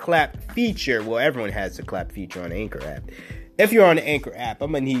that clap feature, well, everyone has the clap feature on the Anchor app. If you're on the Anchor app,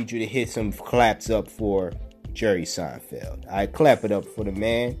 I'm going to need you to hit some claps up for Jerry Seinfeld. I clap it up for the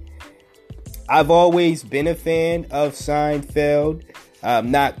man. I've always been a fan of Seinfeld.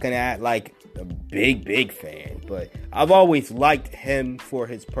 I'm not going to act like a big fan, but I've always liked him for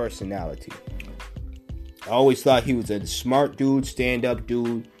his personality. I always thought he was a smart dude, stand-up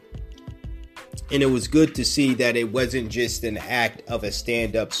dude. And it was good to see that it wasn't just an act of a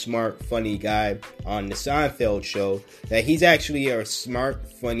stand-up, smart, funny guy on the Seinfeld show. That he's actually a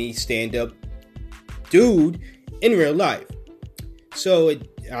smart, funny, stand-up dude in real life. So,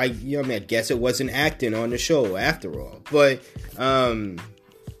 I guess it wasn't acting on the show after all. But, I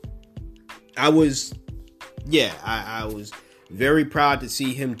was very proud to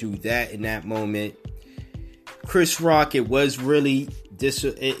see him do that in that moment. Chris Rock, it wasn't really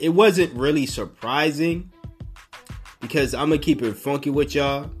surprising, because I'm gonna keep it funky with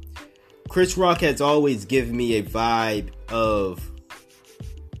y'all. Chris Rock has always given me a vibe of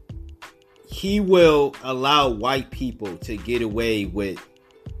he will allow white people to get away with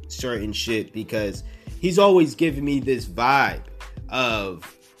certain shit, because he's always given me this vibe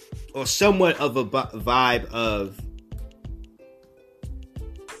of, or somewhat of a vibe of,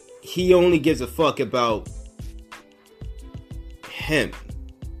 he only gives a fuck about him.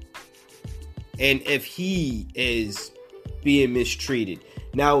 And if he is being mistreated.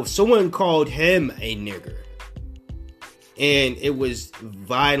 Now, if someone called him a nigger, and it was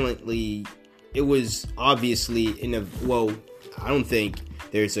obviously I don't think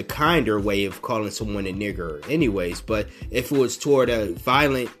there's a kinder way of calling someone a nigger anyways, but if it was a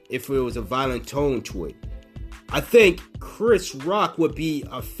violent tone to it, I think Chris Rock would be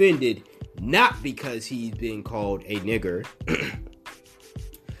offended, not because he's being called a nigger,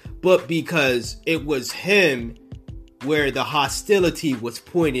 but because it was him where the hostility was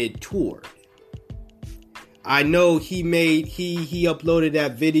pointed toward. I know he uploaded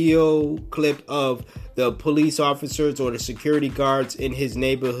that video clip of the police officers or the security guards in his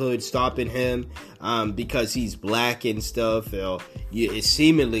neighborhood stopping him because he's black and stuff. It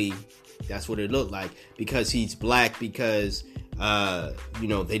seemingly, that's what it looked like, because he's black, because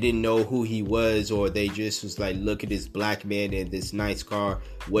they didn't know who he was, or they just was like, look at this black man in this nice car,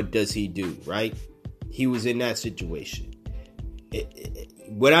 what does he do, right? He was in that situation.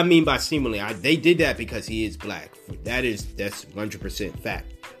 What I mean by seemingly, they did that because he is black. That's 100%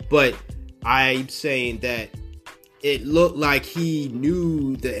 fact. But I'm saying that it looked like he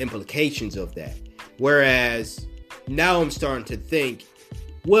knew the implications of that. Whereas now I'm starting to think,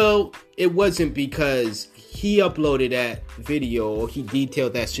 well, it wasn't because he uploaded that video or he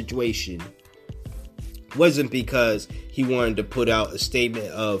detailed that situation. It wasn't because he wanted to put out a statement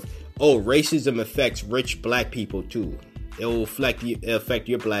of, oh, racism affects rich black people too. It will affect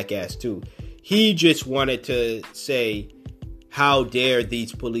your black ass too. He just wanted to say, how dare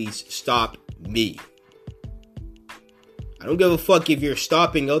these police stop me? I don't give a fuck if you're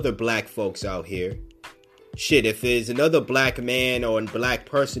stopping other black folks out here. Shit, if there's another black man or a black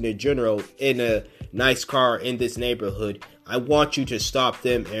person in general in a nice car in this neighborhood, I want you to stop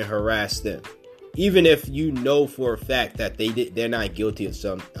them and harass them. Even if you know for a fact that they're not guilty of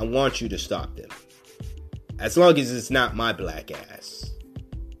something, I want you to stop them. As long as it's not my black ass.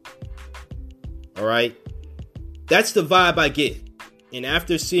 Alright? That's the vibe I get. And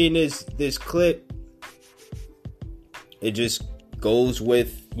after seeing this clip, it just goes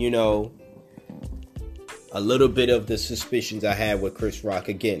with, a little bit of the suspicions I had with Chris Rock.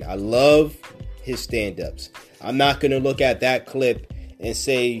 Again, I love his stand-ups. I'm not going to look at that clip and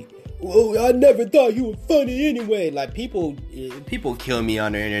say, "Oh, I never thought you were funny anyway." Like, people kill me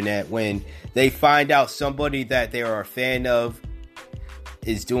on the internet when they find out somebody that they are a fan of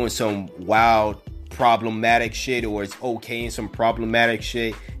is doing some wild, problematic shit, or is okay in some problematic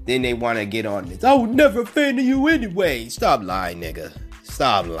shit. Then they want to get on this. "I was never a fan of you anyway." Stop lying, nigga.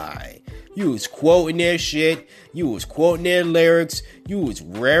 Stop lying. You was quoting their shit. You was quoting their lyrics. You was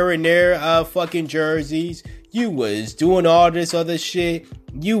wearing their fucking jerseys. You was doing all this other shit.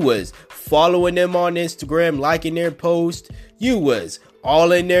 You was following them on Instagram, liking their posts. You was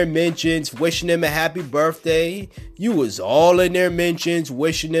all in their mentions, wishing them a happy birthday. You was all in their mentions,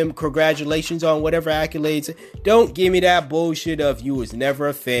 wishing them congratulations on whatever accolades. Don't give me that bullshit of you was never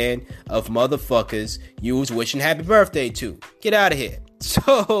a fan of motherfuckers you was wishing happy birthday to. Get out of here.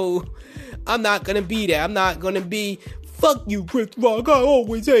 So, I'm not gonna be that. I'm not gonna be, "Fuck you, Chris Rock, I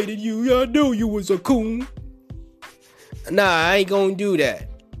always hated you. I knew you was a coon." Nah, I ain't gonna do that.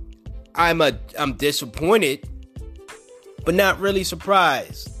 I'm disappointed, but not really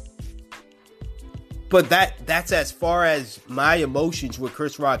surprised. But that's as far as my emotions with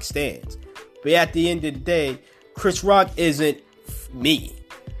Chris Rock stands. But at the end of the day, Chris Rock isn't me.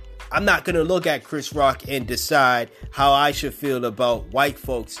 I'm not going to look at Chris Rock and decide how I should feel about white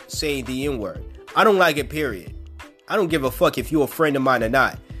folks saying the N-word. I don't like it, period. I don't give a fuck if you're a friend of mine or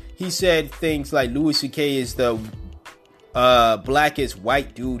not. He said things like Louis C.K. is the blackest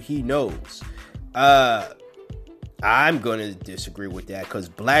white dude he knows. I'm going to disagree with that, because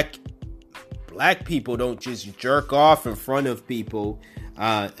black people don't just jerk off in front of people,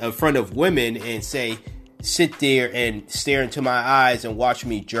 in front of women, and sit there and stare into my eyes and watch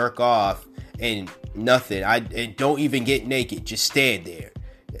me jerk off and nothing. And don't even get naked. Just stand there.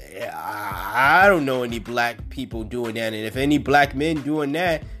 I don't know any black people doing that. And if any black men doing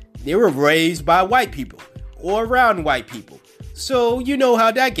that, they were raised by white people or around white people. So you know how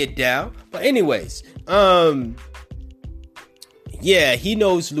that get down. But anyways, yeah, he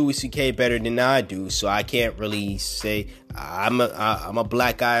knows Louis C.K. better than I do. So I can't really say I'm a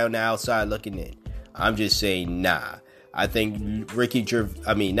black guy on the outside looking in. I'm just saying, nah. I think not Ricky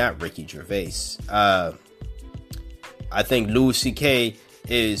Gervais. I think Louis C.K.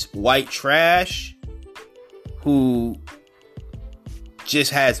 is white trash who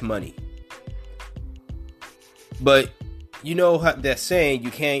just has money. But you know how that saying,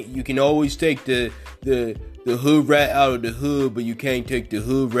 you can always take the hood rat out of the hood, but you can't take the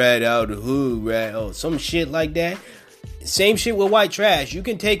hood rat out of the hood rat, or some shit like that. Same shit with white trash. You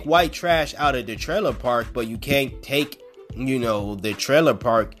can take white trash out of the trailer park, but you can't take, the trailer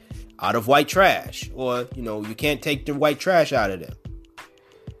park out of white trash. Or, you can't take the white trash out of them.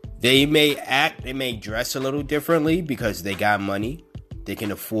 They may dress a little differently because they got money. They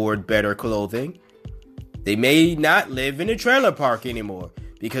can afford better clothing. They may not live in a trailer park anymore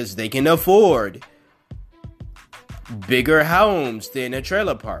because they can afford bigger homes than a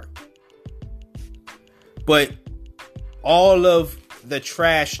trailer park. But all of the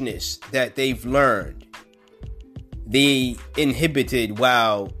trashness that they've learned, they inhibited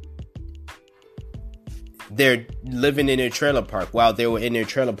while they're living in a trailer park, while they were in their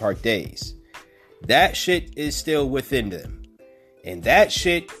trailer park days. That shit is still within them. And that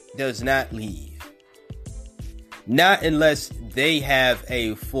shit does not leave. Not unless they have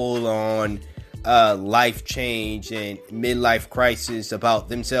a full-on life change and midlife crisis about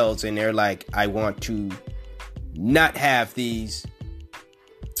themselves, and they're like, I want to not have these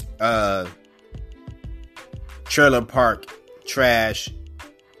trailer park trash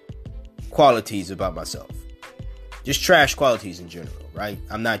qualities about myself. Just trash qualities in general, right?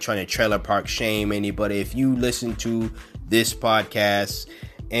 I'm not trying to trailer park shame anybody. If you listen to this podcast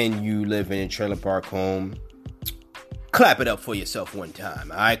and you live in a trailer park home, clap it up for yourself one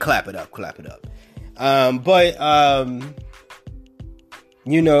time. All right, clap it up. I'm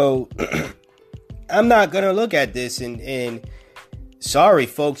not gonna look at this and sorry,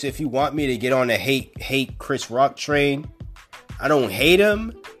 folks, if you want me to get on the hate Chris Rock train. I don't hate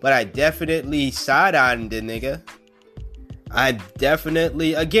him, but I definitely side-eyeing the nigga. I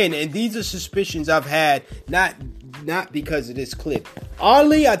definitely, again, and these are suspicions I've had, not because of this clip.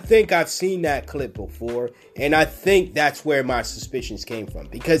 Oddly, I think I've seen that clip before, and I think that's where my suspicions came from,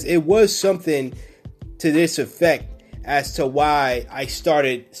 because it was something to this effect as to why I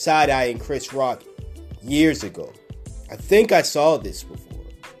started side-eyeing Chris Rock years ago. I think I saw this before.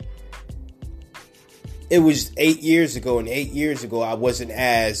 It was 8 years ago, and 8 years ago I wasn't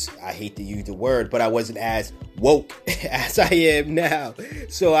as, I hate to use the word, but I wasn't as woke as I am now.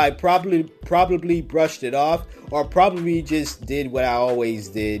 So I probably brushed it off, or probably just did what I always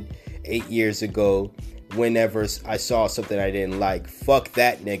did 8 years ago, whenever I saw something I didn't like. Fuck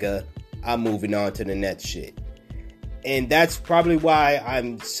that nigga. I'm moving on to the next shit. And that's probably why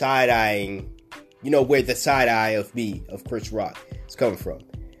I'm side-eyeing, where the side eye of Chris Rock is coming from.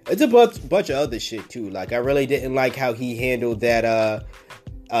 It's a bunch of other shit too. Like, I really didn't like how he handled that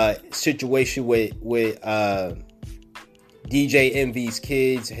situation with DJ Envy's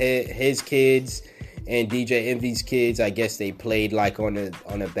kids, his kids, and DJ Envy's kids. I guess they played like on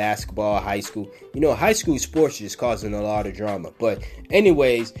a basketball high school. High school sports is causing a lot of drama. But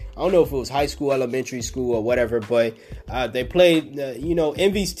anyways, I don't know if it was high school, elementary school, or whatever. But they played.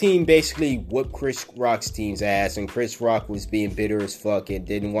 Envy's team basically whooped Chris Rock's team's ass, and Chris Rock was being bitter as fuck and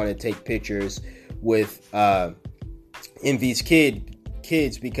didn't want to take pictures with Envy's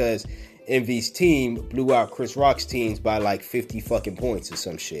kids because Envy's team blew out Chris Rock's teams by like 50 fucking points or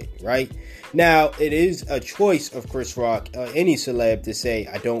some shit, right? Now, it is a choice of Chris Rock, any celeb, to say,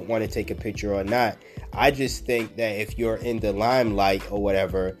 I don't want to take a picture or not. I just think that if you're in the limelight or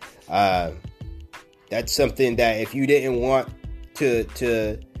whatever, that's something that if you didn't want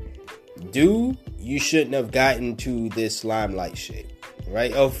to do, you shouldn't have gotten to this limelight shit,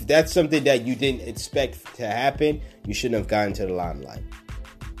 right? If that's something that you didn't expect to happen, you shouldn't have gotten to the limelight.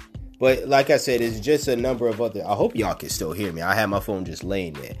 But like I said, it's just a number of other... I hope y'all can still hear me. I have my phone just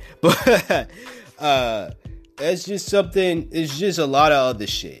laying there. But that's just something... It's just a lot of other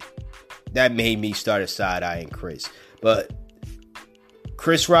shit that made me start side-eyeing Chris. But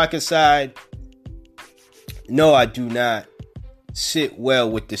Chris Rock aside, no, I do not sit well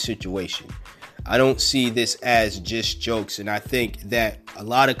with the situation. I don't see this as just jokes. And I think that a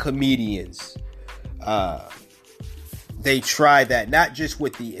lot of comedians... they try that not just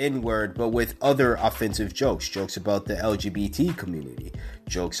with the N-word, but with other offensive jokes about the LGBT community,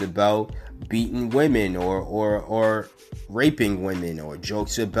 jokes about beating women or raping women, or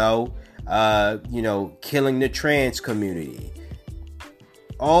jokes about, killing the trans community.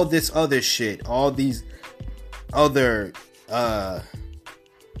 All this other shit, all these other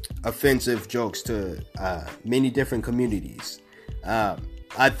offensive jokes to many different communities.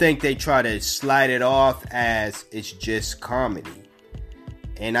 I think they try to slide it off as it's just comedy.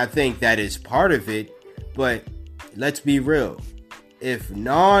 And I think that is part of it. But let's be real. If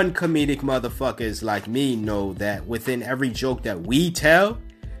non-comedic motherfuckers like me know that within every joke that we tell,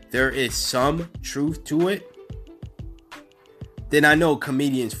 there is some truth to it, then I know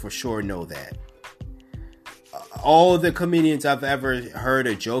comedians for sure know that. All the comedians I've ever heard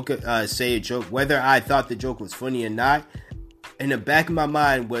say a joke, whether I thought the joke was funny or not, in the back of my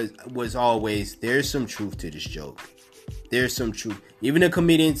mind was always, there's some truth to this joke. There's some truth. Even the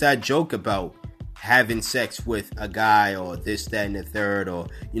comedians that joke about having sex with a guy or this, that, and the third, or,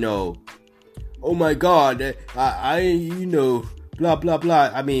 oh my God, blah, blah,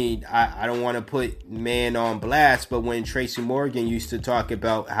 blah. I mean, I don't want to put man on blast, but when Tracy Morgan used to talk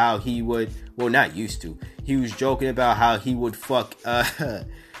about how he would, well, not used to, he was joking about how he would fuck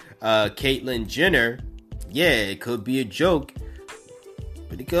Caitlyn Jenner. Yeah, it could be a joke,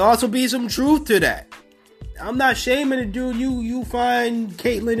 but it could also be some truth to that. I'm not shaming the dude. You find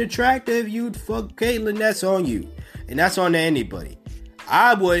Caitlyn attractive, you'd fuck Caitlyn, that's on you. And that's on anybody.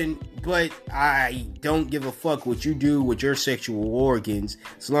 I wouldn't, but I don't give a fuck what you do with your sexual organs,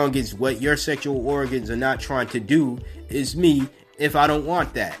 as long as what your sexual organs are not trying to do is me, if I don't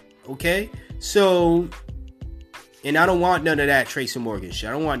want that. Okay? So, and I don't want none of that Tracy Morgan shit.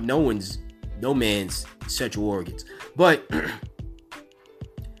 I don't want no man's sexual organs. But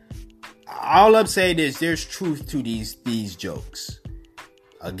all I'm saying is there's truth to these jokes.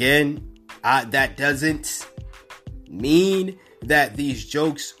 Again, that doesn't mean that these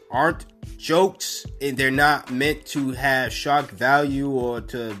jokes aren't jokes and they're not meant to have shock value or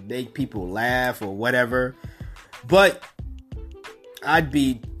to make people laugh or whatever. But I'd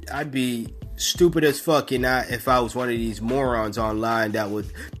be stupid as fuck if I was one of these morons online that would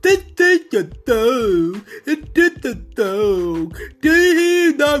he's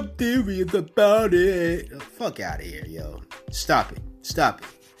not serious about it. Fuck out of here, yo. Stop it.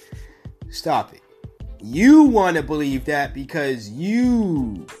 You want to believe that because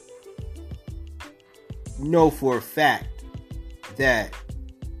you know for a fact that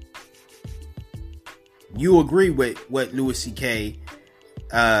you agree with what Louis C.K.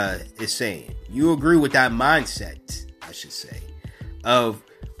 is saying. You agree with that mindset, I should say, of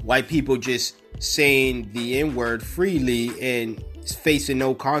white people just saying the N-word freely and facing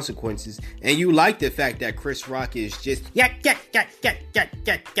no consequences. And you like the fact that Chris Rock is just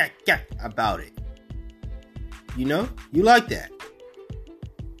about it. You know? You like that.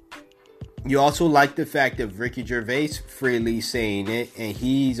 You also like the fact of Ricky Gervais freely saying it, and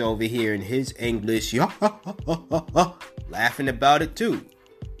he's over here in his English, laughing about it too.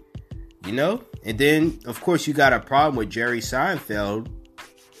 You know? And then, of course, you got a problem with Jerry Seinfeld,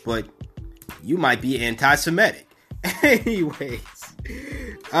 but you might be anti-Semitic. Anyways,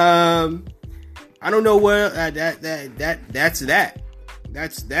 I don't know where that's that.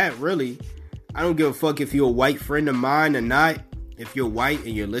 That's that, really. I don't give a fuck if you're a white friend of mine or not. If you're white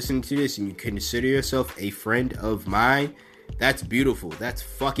and you're listening to this and you consider yourself a friend of mine, that's beautiful. That's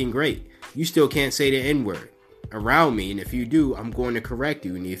fucking great. You still can't say the N-word around me, and if you do, I'm going to correct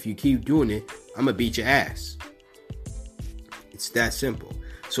you, and if you keep doing it, I'm gonna beat your ass. It's that simple.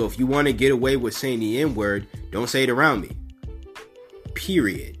 So if you want to get away with saying the N-word, don't say it around me.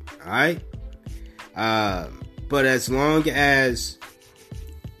 Period. Alright? But as long as...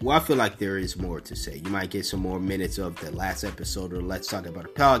 Well, I feel like there is more to say. You might get some more minutes of the last episode of Let's Talk About a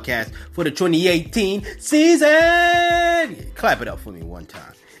Podcast for the 2018 season! Yeah, clap it up for me one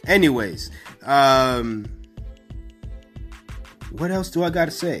time. Anyways, what else do I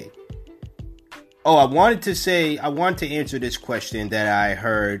gotta say? Oh, I wanted to answer this question that I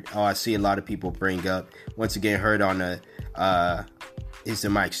heard, I see a lot of people bring up. Once again, heard on the Is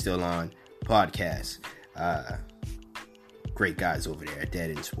the Mic Still On podcast. Great guys over there at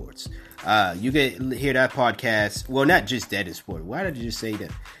Dead End Sports. You can hear that podcast. Well, not just Dead End Sports. Why did I just say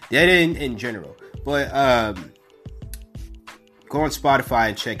that? Dead End in general. But go on Spotify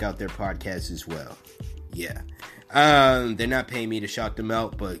and check out their podcast as well. Yeah. They're not paying me to shout them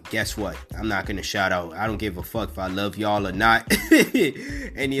out, but guess what? I'm not going to shout out. I don't give a fuck if I love y'all or not.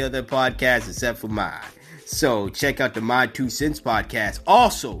 Any other podcast except for mine. So check out the My 2 Cents podcast.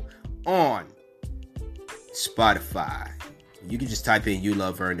 Also on Spotify. You can just type in You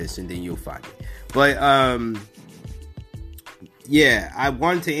Love Ernest and then you'll find it. But, yeah, I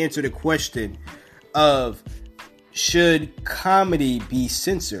wanted to answer the question of should comedy be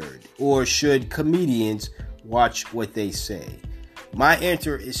censored or should comedians watch what they say? My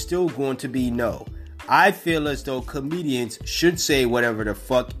answer is still going to be no. I feel as though comedians should say whatever the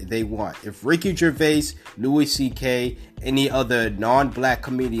fuck they want. If Ricky Gervais, Louis C.K., any other non-black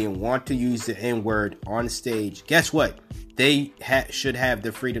comedian want to use the N-word on stage, guess what? They should have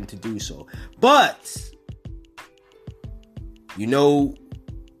the freedom to do so. But, you know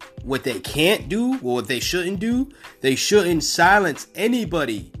what they can't do, or what they shouldn't do? They shouldn't silence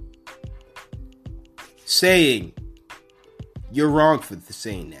anybody saying you're wrong for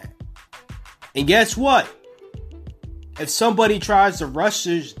saying that. And guess what? If somebody tries to rush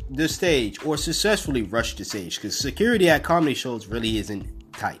the stage or successfully rush the stage, because security at comedy shows really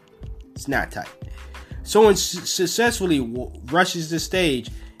isn't tight. It's not tight. Someone successfully rushes the stage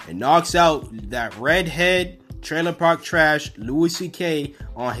and knocks out that redhead trailer park trash Louis C.K.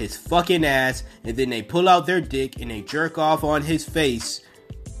 on his fucking ass, and then they pull out their dick and they jerk off on his face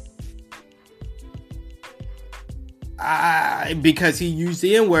because he used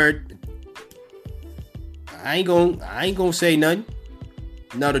the N-word. I ain't gonna say nothing.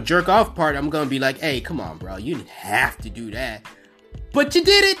 Now the jerk off part, I'm gonna be like, hey, come on, bro, you didn't have to do that, but you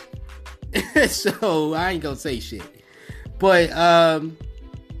did it. So I ain't gonna say shit. But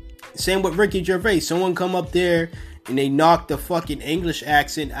same with Ricky Gervais. Someone come up there and they knock the fucking English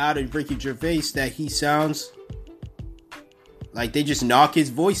accent out of Ricky Gervais that he sounds like they just knock his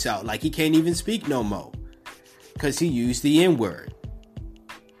voice out, like he can't even speak no more because he used the N-word.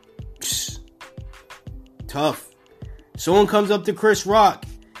 Tough. Someone comes up to Chris Rock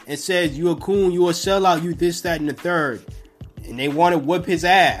and says, you a coon, you a sellout, you this, that, and the third, and they want to whip his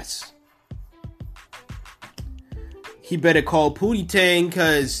ass. He better call Pootie Tang,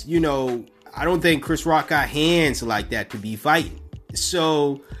 because, you know, I don't think Chris Rock got hands like that to be fighting.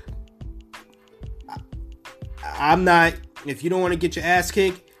 So, I'm not, if you don't want to get your ass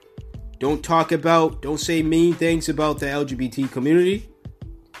kicked, don't say mean things about the LGBT community.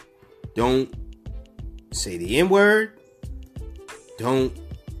 Don't say the N-word. Don't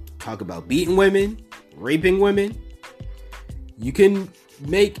talk about beating women, raping women. You can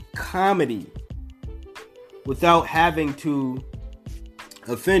make comedy without having to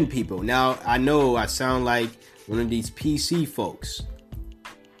offend people. Now, I know I sound like one of these PC folks,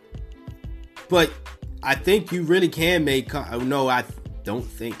 but I think you really can make... I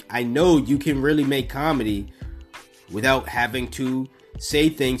know you can really make comedy without having to say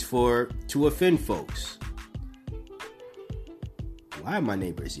things to offend folks. Why are my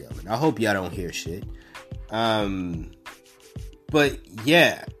neighbors yelling? I hope y'all don't hear shit. But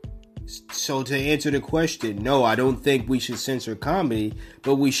yeah, So to answer the question, no, I don't think we should censor comedy,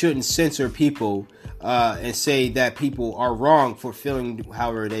 but we shouldn't censor people and say that people are wrong for feeling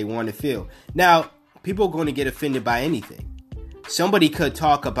however they want to feel. Now, people are going to get offended by anything. Somebody could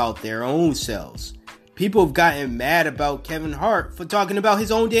talk about their own selves. People have gotten mad about Kevin Hart for talking about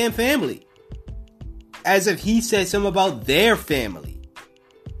his own damn family. As if he said something about their family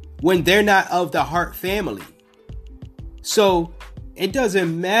when they're not of the Hart family. So it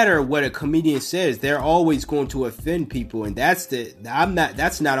doesn't matter what a comedian says. They're always going to offend people. And that's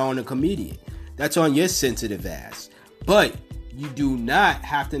not on a comedian. That's on your sensitive ass. But you do not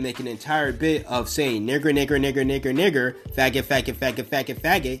have to make an entire bit of saying nigger, nigger, nigger, nigger, nigger, faggot, faggot, faggot, faggot,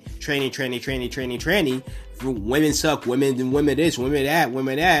 faggot, tranny. Women suck, women this, women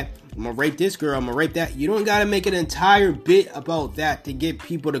that. I'm gonna rape this girl, I'm gonna rape that. You don't gotta make an entire bit about that to get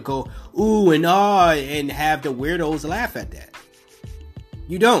people to go ooh and ah and have the weirdos laugh at that.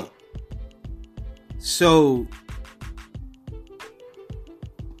 You don't. So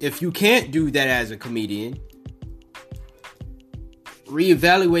if you can't do that as a comedian,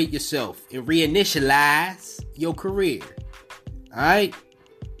 reevaluate yourself and reinitialize your career. Alright?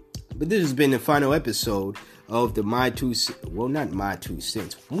 But this has been the final episode of the not My 2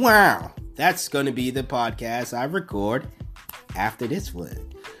 Cents. Wow! That's going to be the podcast I record after this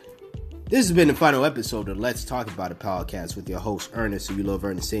one. This has been the final episode of Let's Talk About It podcast with your host, Ernest. So you love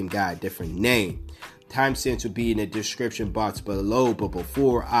Ernest, same guy, different name. Timestamps will be in the description box below. But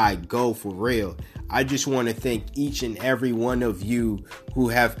before I go for real, I just want to thank each and every one of you who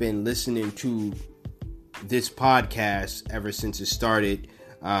have been listening to this podcast ever since it started.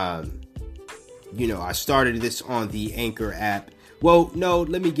 I started this on the Anchor app. Well, no,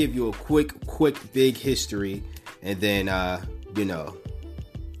 let me give you a quick, big history. And then,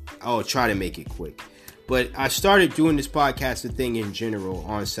 I'll try to make it quick. But I started doing this podcasting thing in general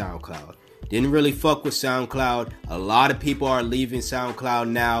on SoundCloud. Didn't really fuck with SoundCloud. A lot of people are leaving SoundCloud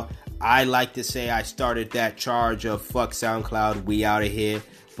now. I like to say I started that charge of fuck SoundCloud, we out of here.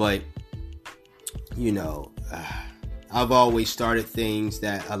 But, I've always started things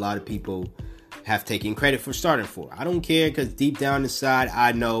that a lot of people have taken credit for starting for. I don't care because deep down inside,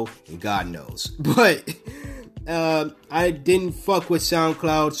 I know and God knows. But I didn't fuck with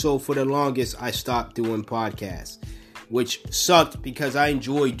SoundCloud, so for the longest, I stopped doing podcasts, which sucked because I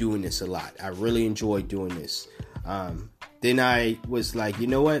enjoy doing this a lot. I really enjoy doing this. Then I was like, you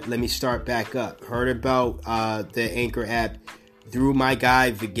know what? Let me start back up. Heard about the Anchor app through my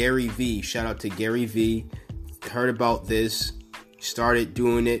guy, the Gary V. Shout out to Gary V. Heard about this. Started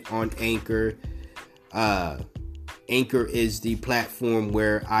doing it on Anchor. Anchor is the platform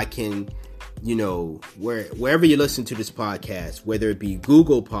where I can, wherever you listen to this podcast, whether it be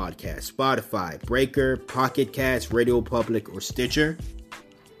Google Podcast, Spotify, Breaker, Pocket Cast, Radio Public, or Stitcher.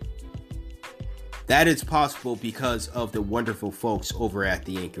 That is possible because of the wonderful folks over at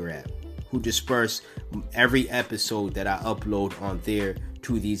the Anchor app who disperse every episode that I upload on there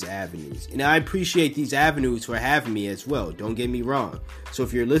to these avenues. And I appreciate these avenues for having me as well. Don't get me wrong. So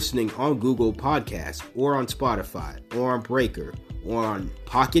if you're listening on Google Podcasts or on Spotify or on Breaker or on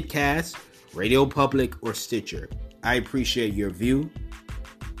Pocket Cast, Radio Public, or Stitcher, I appreciate your view.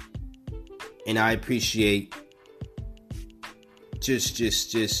 And I appreciate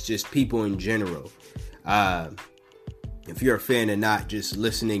just people in general. If you're a fan of not just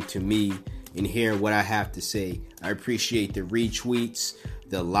listening to me and hearing what I have to say, I appreciate the retweets,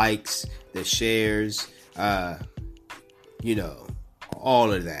 the likes, the shares, all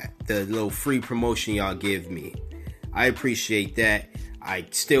of that. The little free promotion y'all give me. I appreciate that. I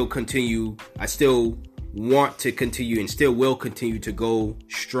still want to continue and still will continue to go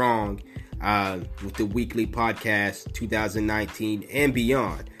strong with the weekly podcast 2019 and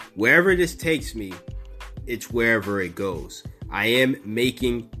beyond. Wherever this takes me, it's wherever it goes. I am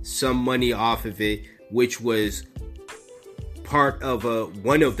making some money off of it, which was part of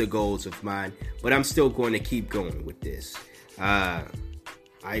one of the goals of mine, but I'm still going to keep going with this. I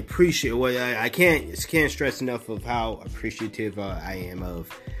appreciate I can't stress enough of how appreciative I am of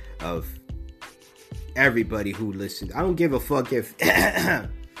everybody who listens. I don't give a fuck if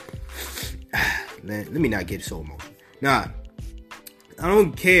man, let me not get so emotional. Nah, I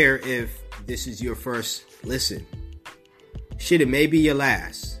don't care if this is your first listen. Shit, it may be your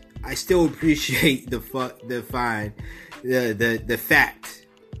last. I still appreciate the fact.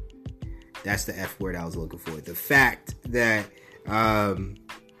 That's the F word I was looking for. The fact that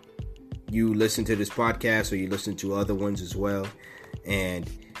you listen to this podcast or you listen to other ones as well. And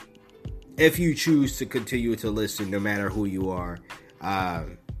if you choose to continue to listen, no matter who you are, I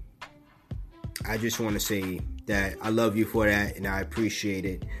just want to say that I love you for that and I appreciate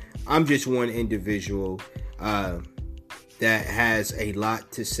it. I'm just one individual that has a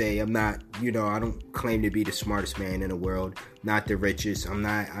lot to say. I'm not, I don't claim to be the smartest man in the world, not the richest.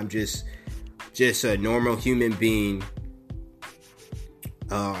 I'm just a normal human being.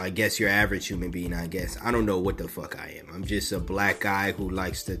 I guess your average human being, I guess. I don't know what the fuck I am. I'm just a black guy who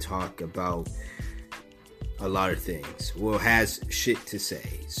likes to talk about a lot of things. Well, has shit to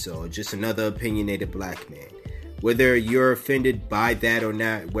say. So just another opinionated black man. Whether you're offended by that or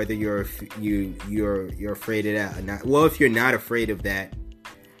not, whether you're afraid of that or not. Well, if you're not afraid of that,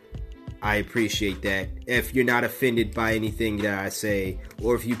 I appreciate that. If you're not offended by anything that I say,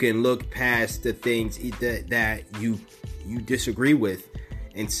 or if you can look past the things that you disagree with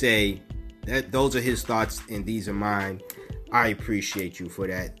and say that those are his thoughts and these are mine, I appreciate you for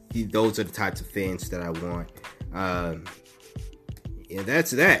that. Those are the types of fans that I want. Yeah,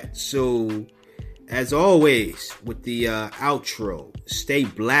 that's that. So, as always, with the outro, stay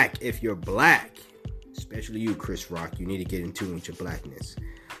black if you're black. Especially you, Chris Rock. You need to get in tune with your blackness.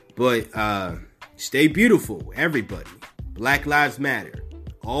 But stay beautiful, everybody. Black Lives Matter.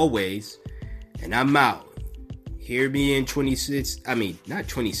 Always. And I'm out. Hear me in not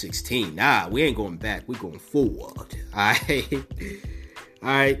 2016. Nah, we ain't going back. We're going forward. Alright.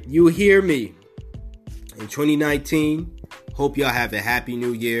 You hear me in 2019. Hope y'all have a happy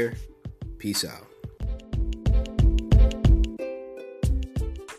new year. Peace out.